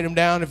can write them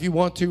down if you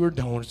want to or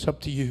don't. It's up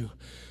to you.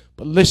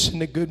 But listen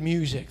to good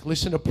music.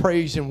 Listen to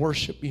praise and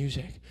worship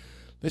music.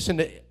 Listen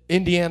to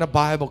Indiana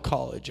Bible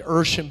College,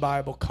 Urshan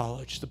Bible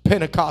College, the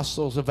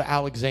Pentecostals of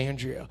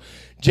Alexandria,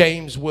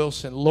 James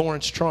Wilson,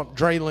 Lawrence Trump,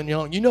 Draylon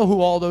Young. You know who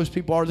all those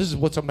people are? This is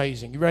what's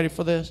amazing. You ready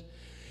for this?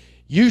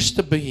 Used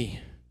to be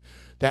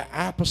that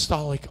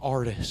apostolic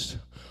artists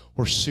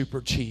were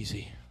super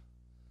cheesy.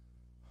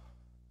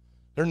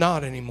 They're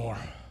not anymore.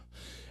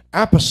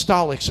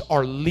 Apostolics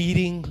are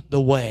leading the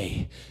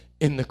way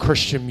in the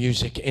Christian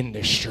music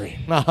industry.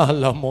 They're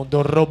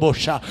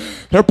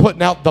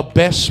putting out the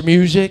best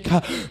music.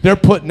 They're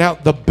putting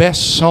out the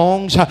best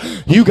songs.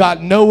 You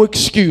got no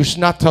excuse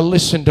not to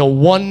listen to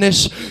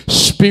oneness,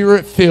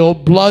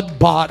 spirit-filled,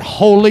 blood-bought,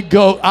 Holy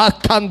Ghost,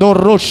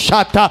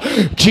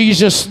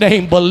 Jesus'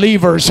 name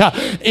believers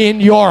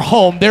in your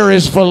home. There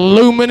is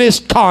voluminous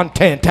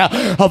content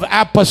of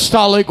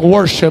apostolic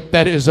worship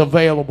that is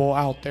available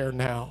out there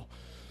now.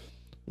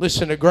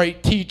 Listen to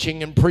great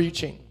teaching and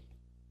preaching.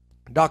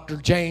 Dr.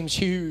 James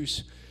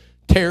Hughes,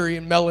 Terry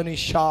and Melanie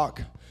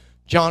Schock,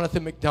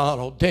 Jonathan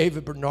McDonald,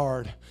 David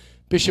Bernard,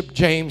 Bishop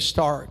James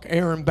Stark,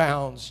 Aaron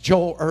Bounds,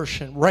 Joel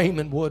Urshan,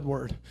 Raymond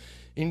Woodward.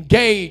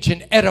 Engage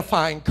in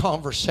edifying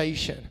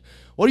conversation.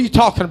 What are you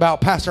talking about,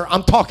 Pastor?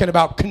 I'm talking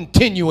about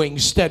continuing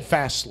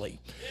steadfastly.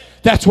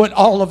 That's what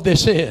all of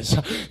this is.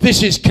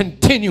 This is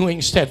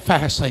continuing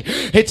steadfastly.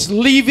 It's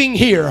leaving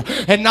here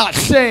and not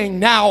saying,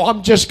 now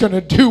I'm just going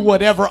to do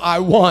whatever I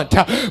want.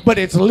 But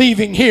it's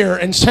leaving here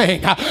and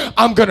saying,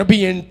 I'm going to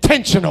be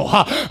intentional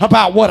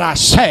about what I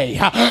say.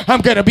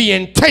 I'm going to be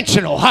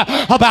intentional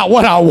about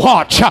what I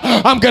watch.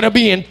 I'm going to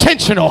be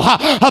intentional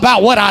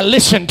about what I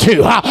listen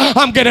to.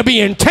 I'm going to be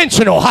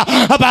intentional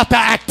about the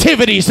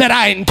activities that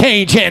I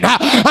engage in.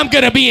 I'm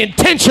going to be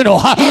intentional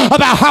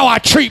about how I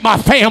treat my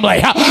family.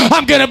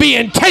 I'm going to be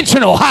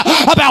intentional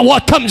about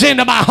what comes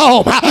into my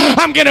home.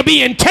 I'm going to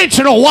be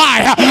intentional.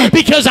 Why?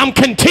 Because I'm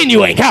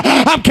continuing.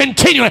 I'm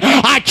continuing.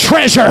 I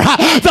treasure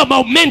the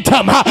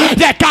momentum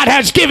that God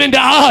has given to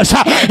us,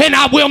 and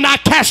I will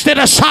not cast it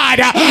aside.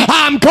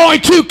 I'm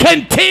going to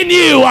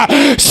continue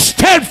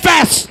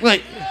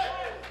steadfastly.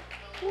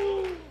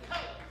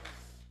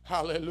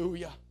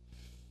 Hallelujah.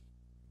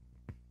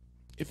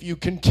 If you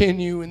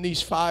continue in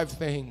these 5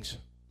 things,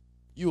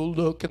 you'll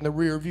look in the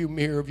rearview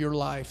mirror of your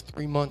life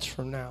 3 months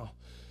from now,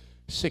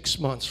 6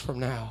 months from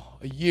now,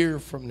 a year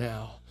from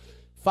now,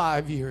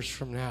 5 years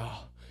from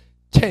now,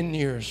 10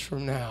 years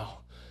from now,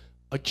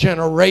 a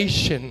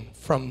generation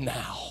from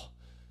now.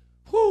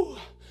 Whew.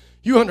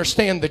 You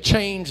understand the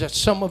change that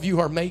some of you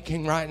are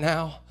making right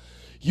now?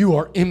 You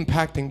are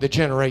impacting the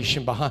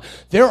generation behind.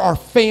 There are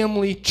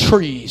family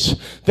trees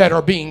that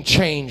are being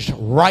changed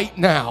right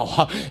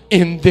now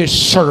in this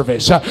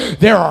service.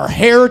 There are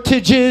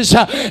heritages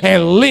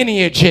and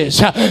lineages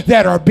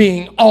that are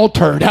being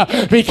altered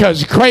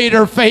because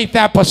Greater Faith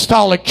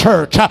Apostolic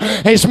Church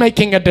is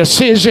making a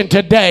decision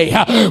today.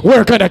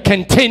 We're going to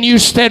continue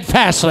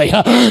steadfastly.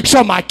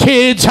 So my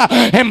kids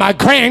and my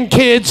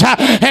grandkids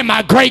and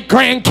my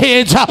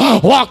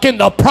great-grandkids walk in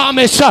the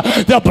promise,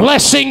 the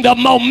blessing, the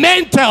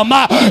momentum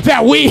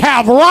that we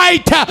have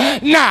right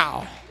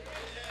now.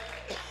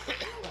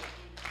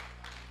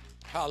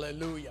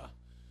 Hallelujah.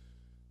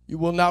 You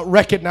will not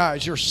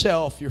recognize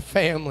yourself, your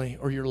family,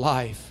 or your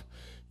life.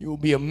 You will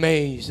be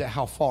amazed at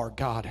how far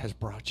God has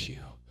brought you.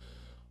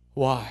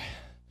 Why?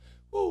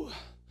 Ooh.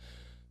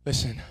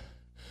 Listen,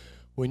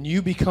 When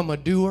you become a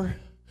doer,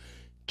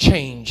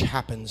 change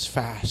happens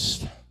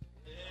fast.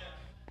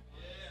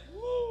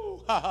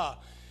 Woo,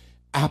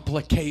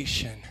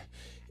 application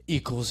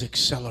equals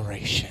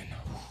acceleration.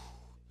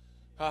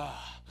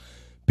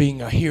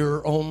 Being a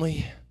hearer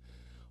only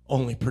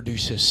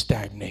produces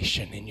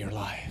stagnation in your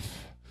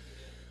life.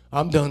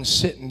 I'm done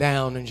sitting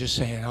down and just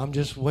saying, I'm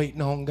just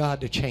waiting on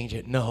God to change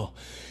it. No.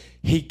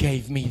 He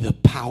gave me the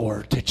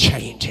power to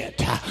change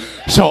it.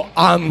 So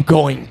I'm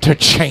going to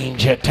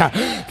change it.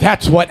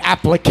 That's what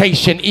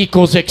application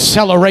equals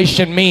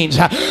acceleration means.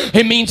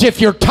 It means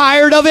if you're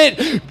tired of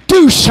it,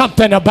 do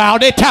something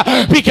about it,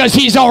 because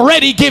He's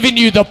already given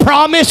you the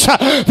promise,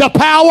 the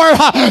power,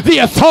 the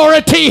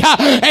authority,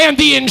 and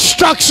the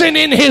instruction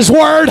in His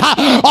Word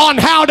on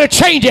how to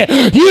change it.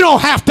 You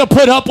don't have to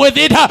put up with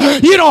it.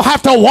 You don't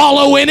have to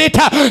wallow in it.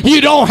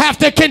 You don't have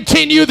to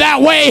continue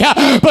that way,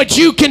 but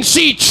you can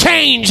see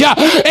change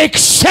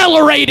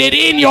accelerated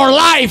in your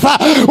life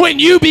when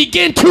you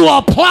begin to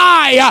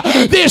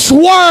apply this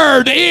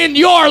word in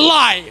your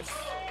life.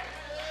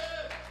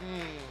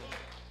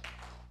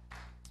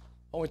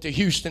 I went to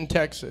Houston,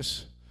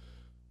 Texas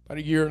about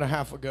a year and a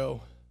half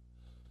ago.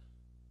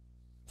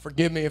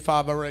 Forgive me if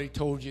I've already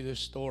told you this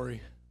story,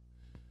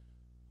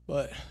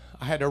 but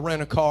I had to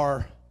rent a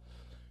car,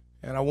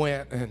 and I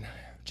went, and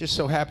just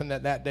so happened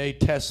that day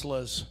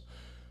Teslas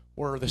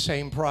were the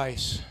same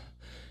price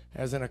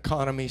as an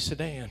economy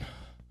sedan.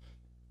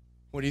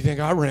 What do you think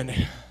I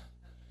rented?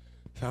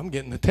 So I'm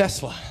getting the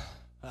Tesla.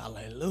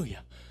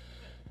 Hallelujah.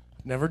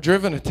 Never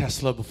driven a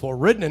Tesla before.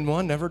 Ridden in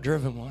one, never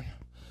driven one.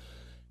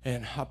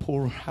 And I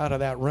pulled out of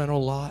that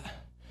rental lot,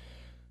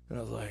 and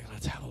I was like,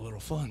 let's have a little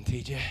fun,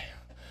 TJ.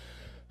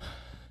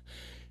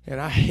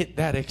 And I hit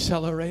that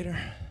accelerator,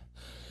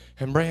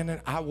 and Brandon,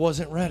 I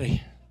wasn't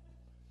ready.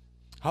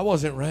 I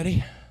wasn't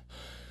ready.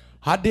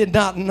 I did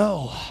not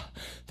know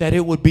that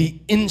it would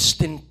be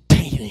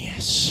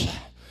instantaneous.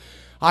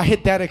 I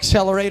hit that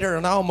accelerator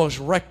and I almost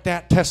wrecked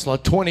that Tesla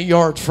 20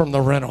 yards from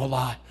the rental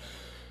lot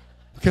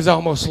because I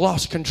almost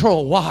lost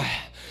control. Why?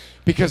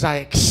 Because I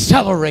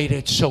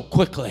accelerated so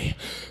quickly.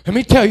 Let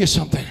me tell you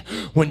something.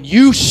 When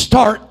you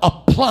start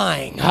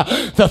applying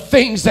the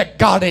things that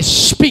God is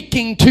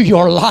speaking to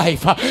your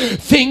life,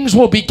 things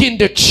will begin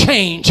to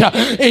change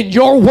in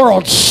your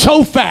world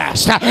so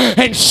fast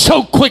and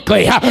so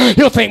quickly.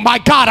 You'll think, my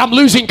God, I'm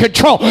losing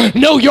control.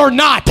 No, you're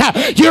not.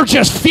 You're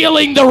just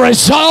feeling the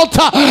result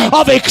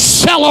of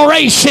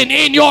acceleration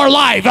in your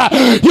life.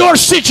 Your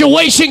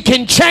situation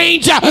can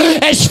change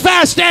as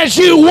fast as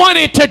you want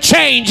it to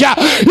change.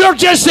 You're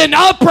just an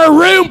upper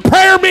room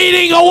prayer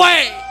meeting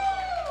away.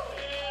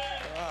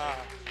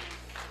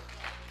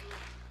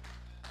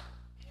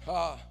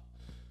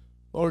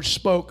 Lord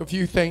spoke a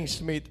few things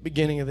to me at the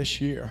beginning of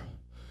this year.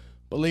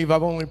 Believe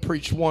I've only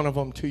preached one of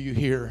them to you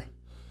here.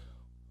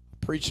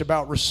 Preached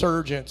about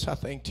resurgence, I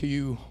think, to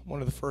you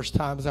one of the first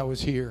times I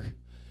was here.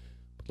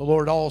 The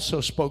Lord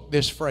also spoke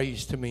this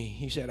phrase to me.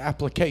 He said,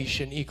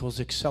 application equals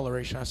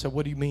acceleration. I said,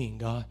 what do you mean,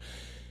 God?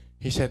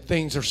 He said,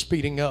 things are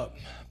speeding up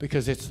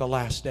because it's the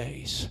last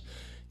days.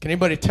 Can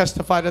anybody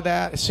testify to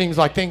that? It seems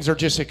like things are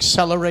just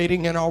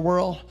accelerating in our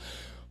world.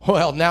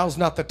 Well, now's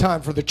not the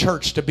time for the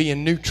church to be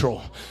in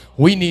neutral.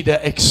 We need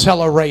to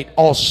accelerate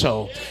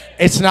also.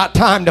 It's not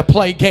time to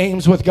play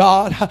games with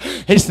God.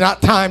 It's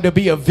not time to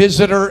be a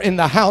visitor in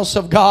the house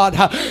of God.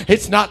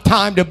 It's not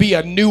time to be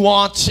a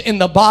nuance in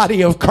the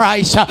body of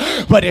Christ,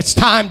 but it's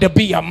time to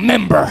be a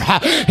member.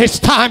 It's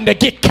time to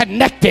get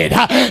connected.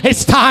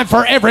 It's time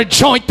for every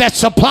joint that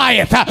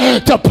supplieth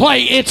to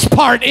play its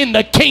part in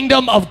the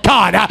kingdom of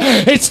God.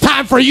 It's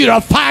time for you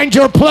to find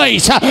your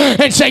place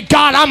and say,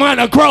 God, I'm going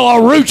to grow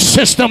a root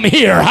system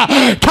here.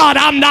 God,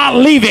 I'm not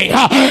leaving.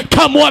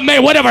 Come what may,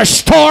 whatever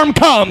storm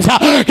comes,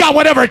 God,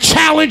 whatever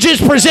challenge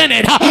is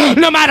presented,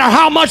 no matter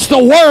how much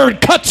the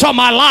word cuts on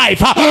my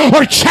life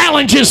or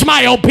challenges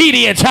my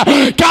obedience,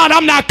 God,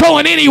 I'm not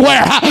going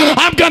anywhere.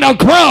 I'm going to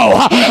grow.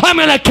 I'm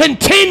going to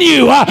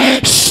continue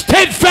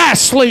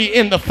steadfastly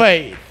in the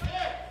faith.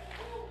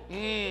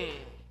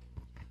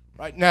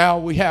 Right now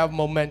we have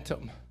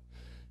momentum,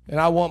 and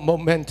I want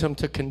momentum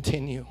to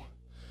continue.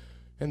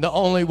 And the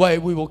only way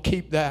we will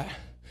keep that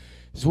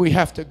is we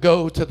have to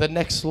go to the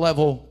next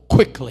level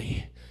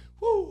quickly.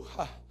 Woo.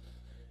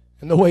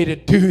 And the way to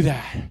do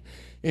that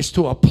is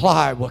to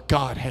apply what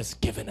God has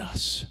given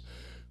us.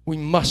 We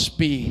must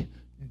be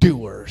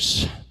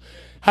doers.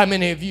 How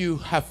many of you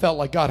have felt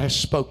like God has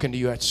spoken to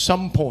you at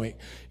some point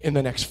in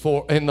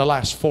the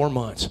last 4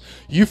 months?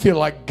 You feel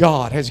like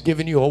God has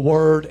given you a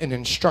word, an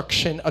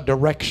instruction, a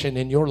direction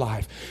in your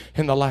life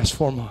in the last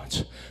 4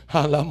 months.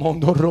 Now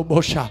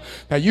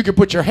you can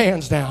put your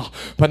hands down,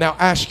 but now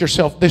ask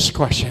yourself this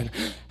question.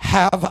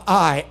 Have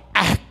I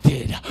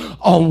acted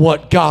on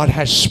what God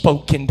has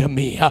spoken to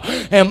me?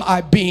 Am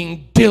I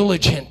being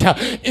diligent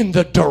in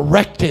the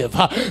directive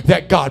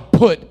that God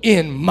put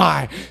in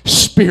my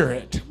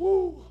spirit?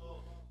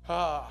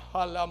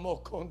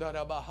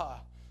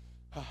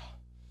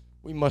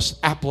 We must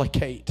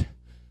applicate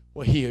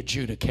what He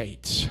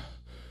adjudicates.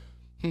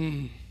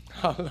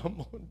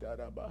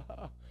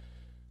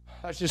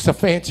 That's just a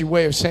fancy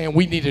way of saying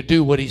we need to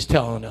do what he's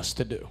telling us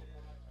to do.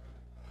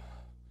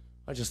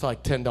 I just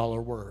like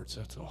 $10 words,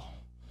 that's all.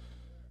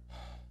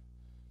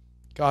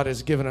 God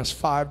has given us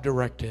 5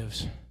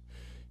 directives.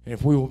 And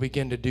if we will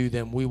begin to do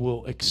them, we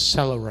will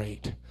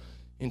accelerate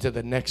into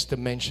the next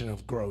dimension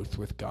of growth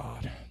with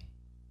God.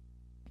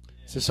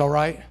 Is this all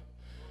right?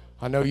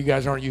 I know you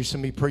guys aren't used to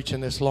me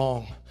preaching this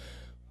long.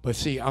 But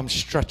see, I'm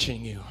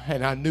stretching you.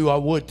 And I knew I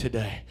would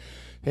today.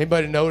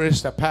 Anybody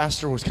notice that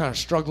pastor was kind of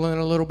struggling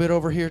a little bit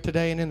over here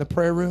today and in the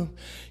prayer room?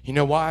 You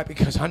know why?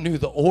 Because I knew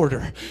the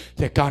order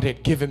that God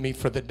had given me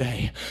for the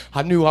day.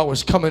 I knew I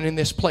was coming in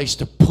this place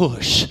to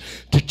push,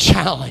 to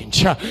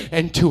challenge,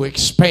 and to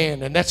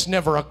expand. And that's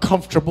never a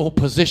comfortable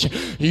position.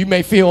 You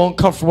may feel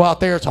uncomfortable out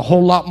there. It's a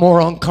whole lot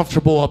more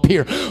uncomfortable up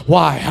here.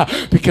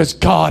 Why? Because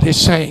God is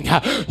saying,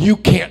 you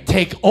can't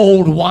take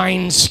old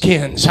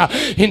wineskins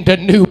into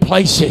new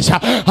places.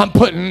 I'm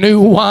putting new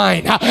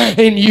wine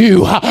in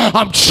you.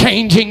 I'm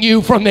changing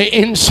you from the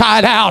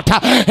inside out,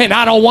 and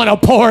I don't want to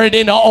pour it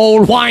into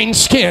old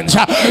wineskins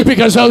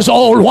because those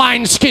old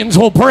wineskins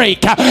will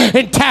break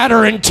and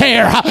tatter and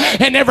tear,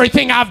 and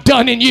everything I've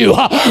done in you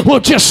will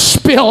just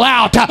spill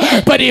out.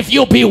 But if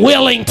you'll be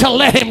willing to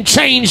let him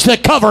change the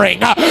covering,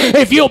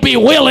 if you'll be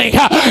willing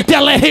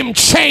to let him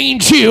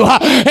change you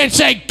and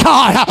say,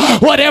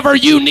 God, whatever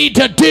you need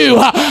to do,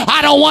 I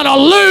don't want to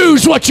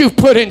lose what you've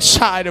put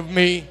inside of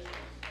me.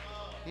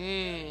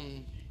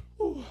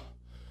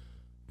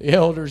 The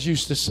elders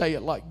used to say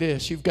it like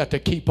this: you've got to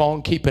keep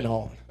on keeping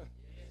on.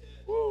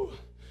 Woo.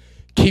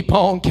 Keep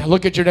on.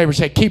 Look at your neighbor and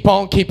say, keep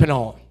on keeping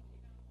on.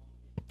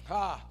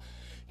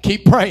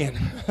 Keep praying.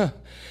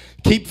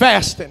 Keep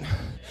fasting.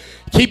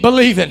 Keep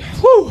believing.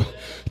 Woo.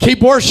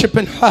 Keep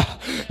worshiping.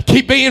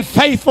 Keep being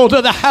faithful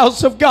to the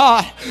house of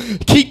God.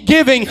 Keep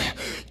giving.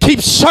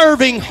 Keep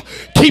serving.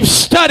 Keep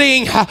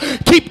studying.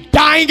 Keep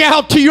dying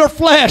out to your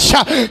flesh.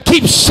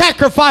 Keep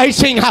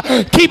sacrificing.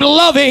 Keep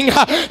loving.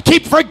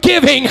 Keep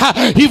forgiving.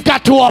 You've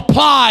got to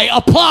apply.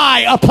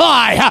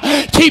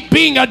 Keep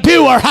being a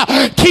doer.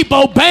 Keep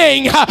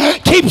obeying.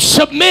 Keep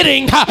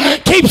submitting.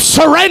 Keep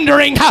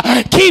surrendering.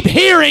 Keep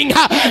hearing.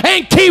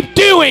 And keep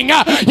doing.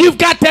 You've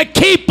got to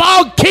keep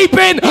on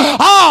keeping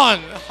on.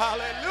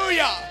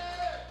 Hallelujah.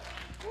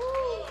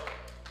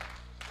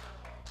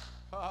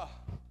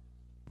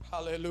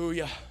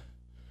 Hallelujah.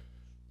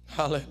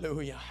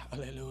 Hallelujah.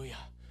 Hallelujah.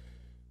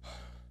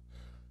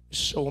 It's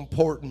so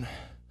important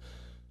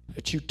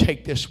that you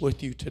take this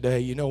with you today.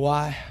 You know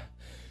why?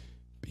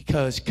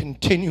 Because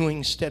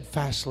continuing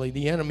steadfastly,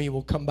 the enemy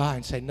will come by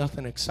and say,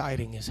 nothing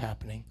exciting is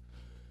happening.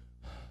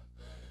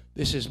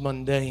 This is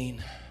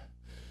mundane.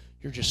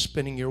 You're just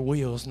spinning your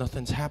wheels.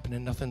 Nothing's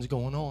happening. Nothing's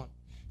going on.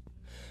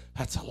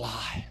 That's a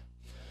lie.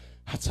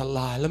 That's a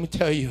lie. Let me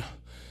tell you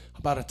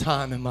about a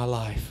time in my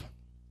life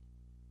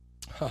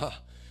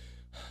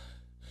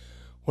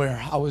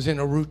where I was in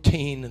a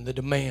routine and the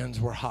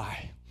demands were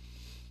high.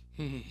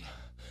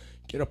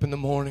 Get up in the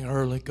morning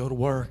early, go to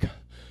work,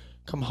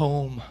 come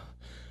home,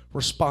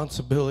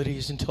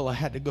 responsibilities until I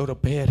had to go to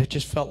bed. It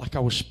just felt like I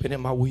was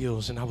spinning my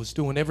wheels, and I was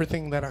doing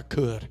everything that I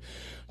could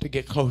to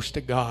get close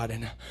to God.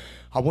 And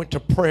I went to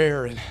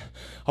prayer, and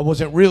I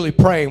wasn't really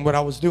praying. What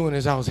I was doing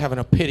is I was having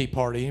a pity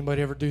party.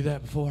 Anybody ever do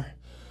that before?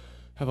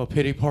 Have a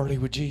pity party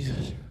with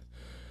Jesus?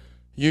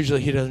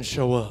 Usually he doesn't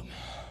show up.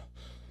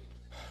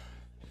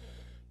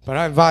 But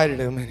I invited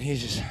him, and he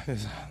just,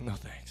 no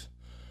thanks.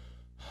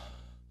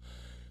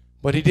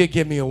 But he did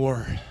give me a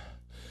word.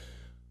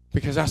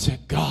 Because I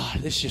said, God,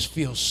 this just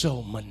feels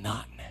so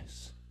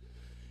monotonous.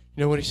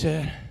 You know what he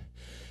said?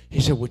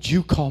 He said, what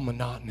you call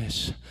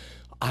monotonous,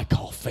 I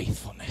call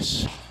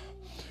faithfulness.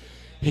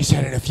 He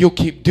said, and if you'll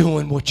keep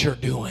doing what you're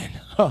doing,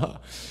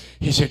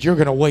 he said, you're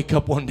going to wake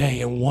up one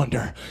day and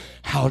wonder,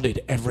 how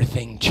did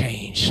everything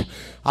change?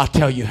 I'll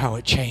tell you how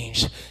it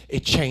changed.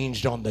 It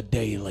changed on the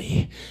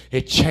daily.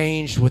 It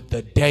changed with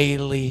the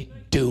daily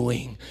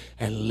doing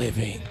and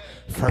living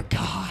for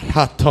God.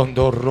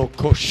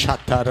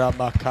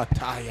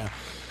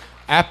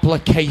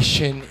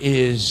 Application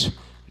is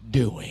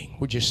doing.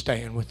 Would you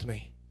stand with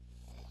me?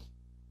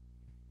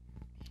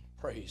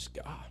 Praise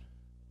God.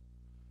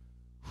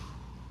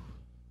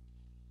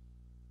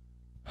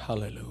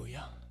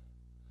 Hallelujah.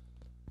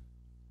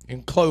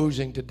 In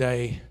closing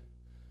today,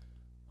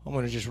 I'm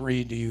going to just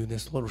read to you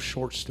this little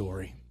short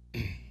story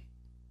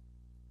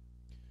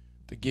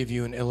to give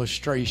you an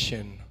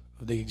illustration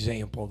of the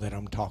example that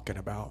I'm talking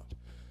about.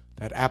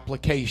 That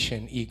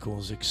application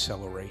equals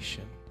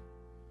acceleration.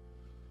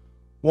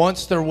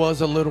 Once there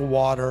was a little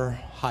water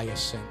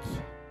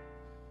hyacinth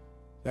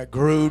that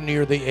grew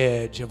near the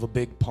edge of a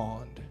big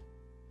pond.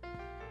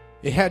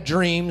 It had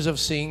dreams of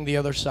seeing the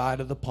other side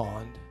of the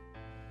pond.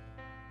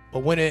 But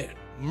when it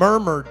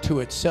murmured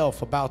to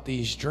itself about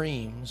these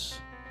dreams,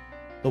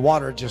 the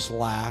water just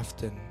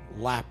laughed and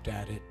lapped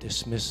at it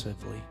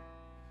dismissively.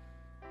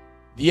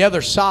 The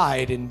other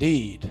side,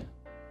 indeed,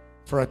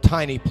 for a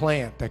tiny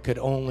plant that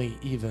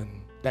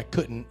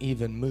couldn't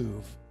even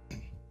move.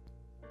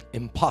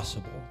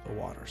 Impossible, the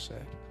water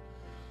said.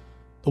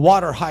 The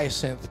water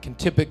hyacinth can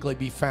typically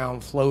be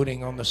found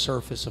floating on the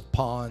surface of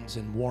ponds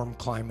in warm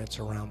climates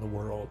around the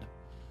world.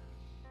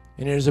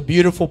 And it is a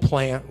beautiful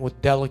plant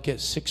with delicate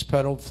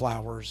six-petaled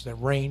flowers that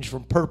range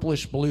from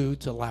purplish blue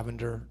to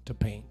lavender to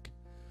pink.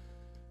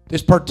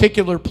 This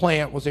particular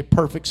plant was a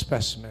perfect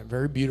specimen,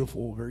 very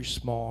beautiful, very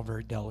small,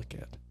 very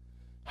delicate.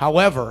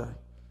 However,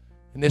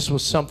 and this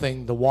was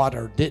something the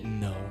water didn't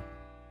know,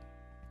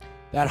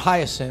 that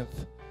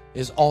hyacinth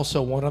is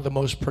also one of the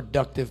most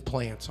productive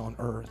plants on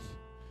earth,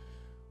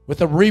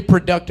 with a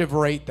reproductive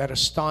rate that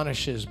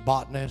astonishes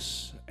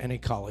botanists and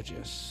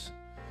ecologists.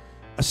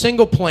 A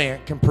single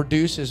plant can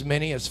produce as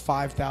many as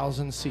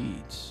 5,000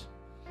 seeds,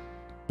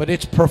 but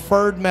its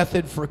preferred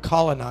method for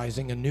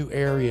colonizing a new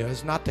area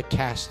is not to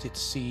cast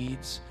its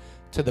seeds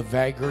to the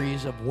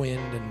vagaries of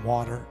wind and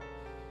water,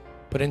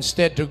 but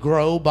instead to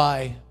grow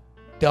by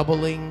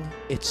doubling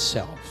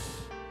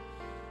itself,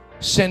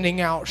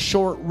 sending out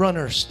short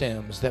runner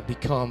stems that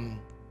become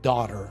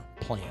daughter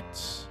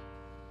plants.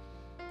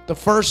 The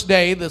first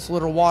day this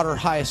little water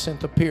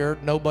hyacinth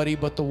appeared, nobody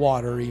but the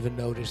water even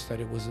noticed that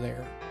it was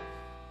there.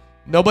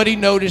 Nobody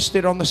noticed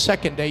it on the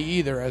second day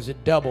either as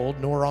it doubled,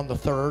 nor on the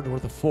third or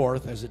the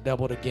fourth as it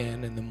doubled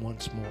again and then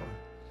once more.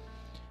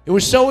 It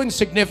was so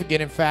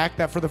insignificant, in fact,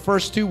 that for the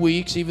first 2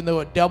 weeks, even though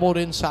it doubled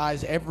in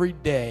size every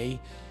day,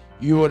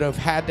 you would have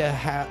had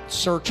to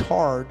search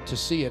hard to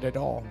see it at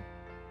all.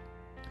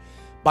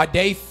 By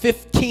day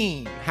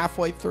 15,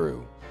 halfway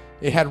through,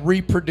 it had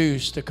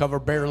reproduced to cover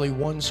barely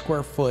 1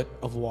 square foot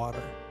of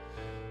water.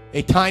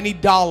 A tiny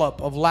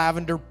dollop of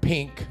lavender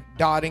pink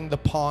dotting the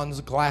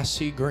pond's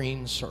glassy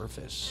green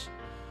surface.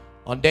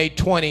 On day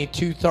 20,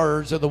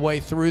 2/3 of the way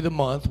through the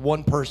month,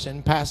 one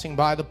person passing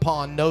by the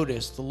pond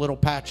noticed the little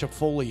patch of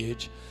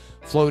foliage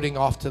floating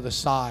off to the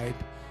side,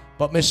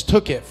 but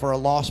mistook it for a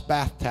lost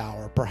bath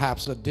towel or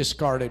perhaps a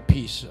discarded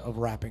piece of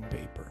wrapping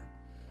paper.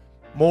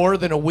 More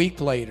than a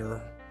week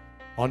later,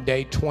 on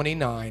day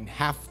 29,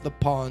 half the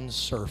pond's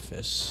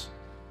surface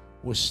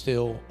was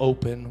still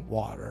open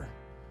water.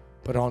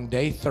 But on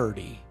day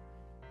 30,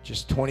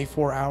 just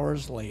 24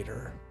 hours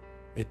later,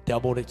 it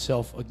doubled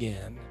itself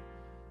again,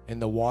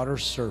 and the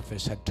water's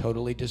surface had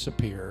totally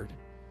disappeared.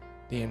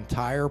 The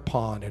entire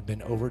pond had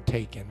been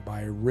overtaken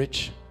by a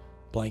rich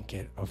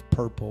blanket of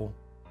purple,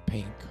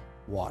 pink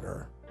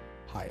water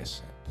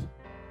hyacinth.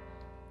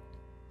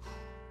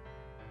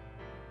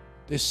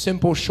 This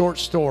simple short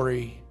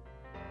story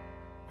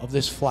of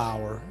this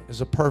flower is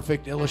a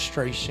perfect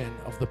illustration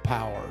of the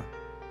power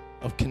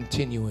of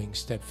continuing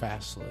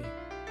steadfastly.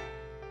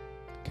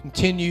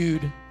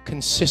 Continued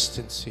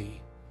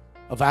consistency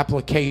of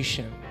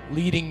application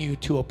leading you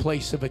to a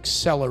place of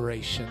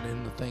acceleration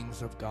in the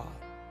things of God.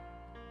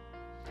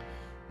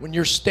 When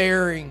you're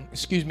starting,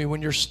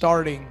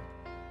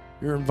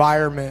 your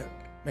environment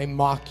may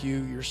mock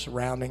you, your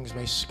surroundings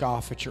may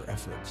scoff at your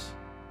efforts.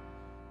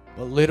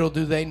 But little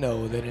do they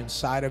know that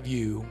inside of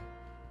you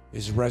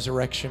is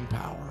resurrection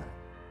power.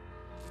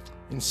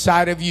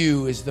 Inside of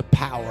you is the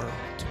power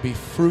to be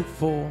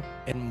fruitful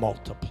and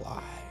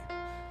multiply.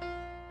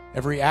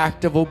 Every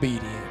act of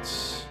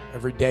obedience,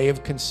 every day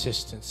of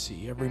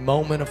consistency, every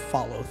moment of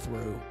follow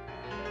through,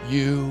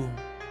 you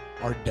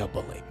are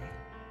doubling.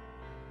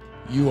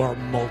 You are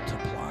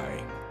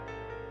multiplying.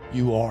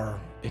 You are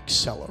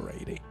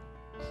accelerating.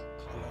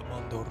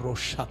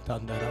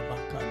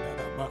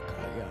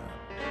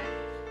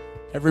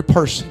 Every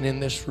person in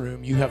this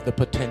room, you have the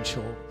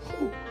potential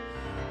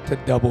to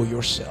double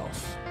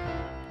yourself.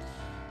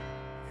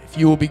 If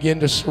you will begin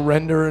to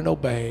surrender and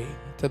obey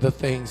to the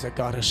things that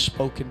God has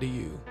spoken to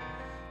you,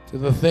 to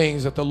the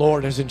things that the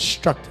Lord has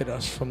instructed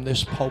us from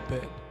this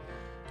pulpit,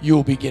 you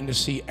will begin to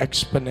see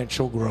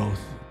exponential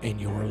growth in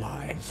your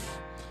life.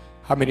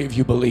 How many of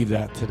you believe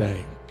that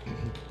today?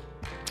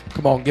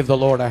 Come on, give the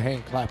Lord a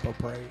hand clap of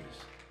praise.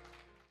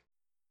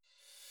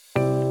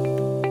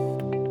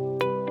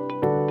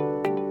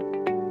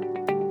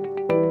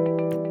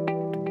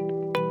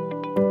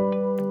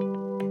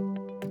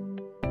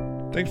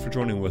 Thanks for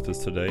joining with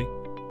us today.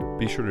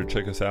 Be sure to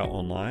check us out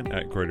online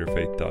at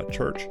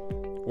greaterfaith.church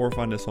or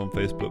find us on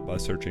Facebook by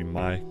searching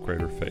My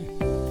Greater Faith.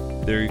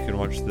 There you can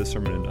watch this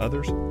sermon and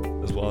others,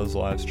 as well as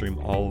live stream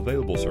all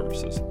available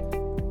services.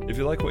 If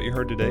you like what you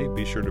heard today,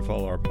 be sure to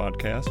follow our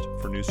podcast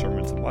for new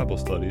sermons and Bible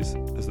studies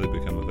as they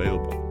become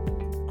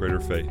available. Greater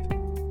Faith.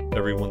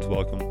 Everyone's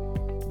welcome,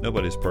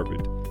 nobody's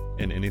perfect,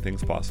 and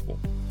anything's possible.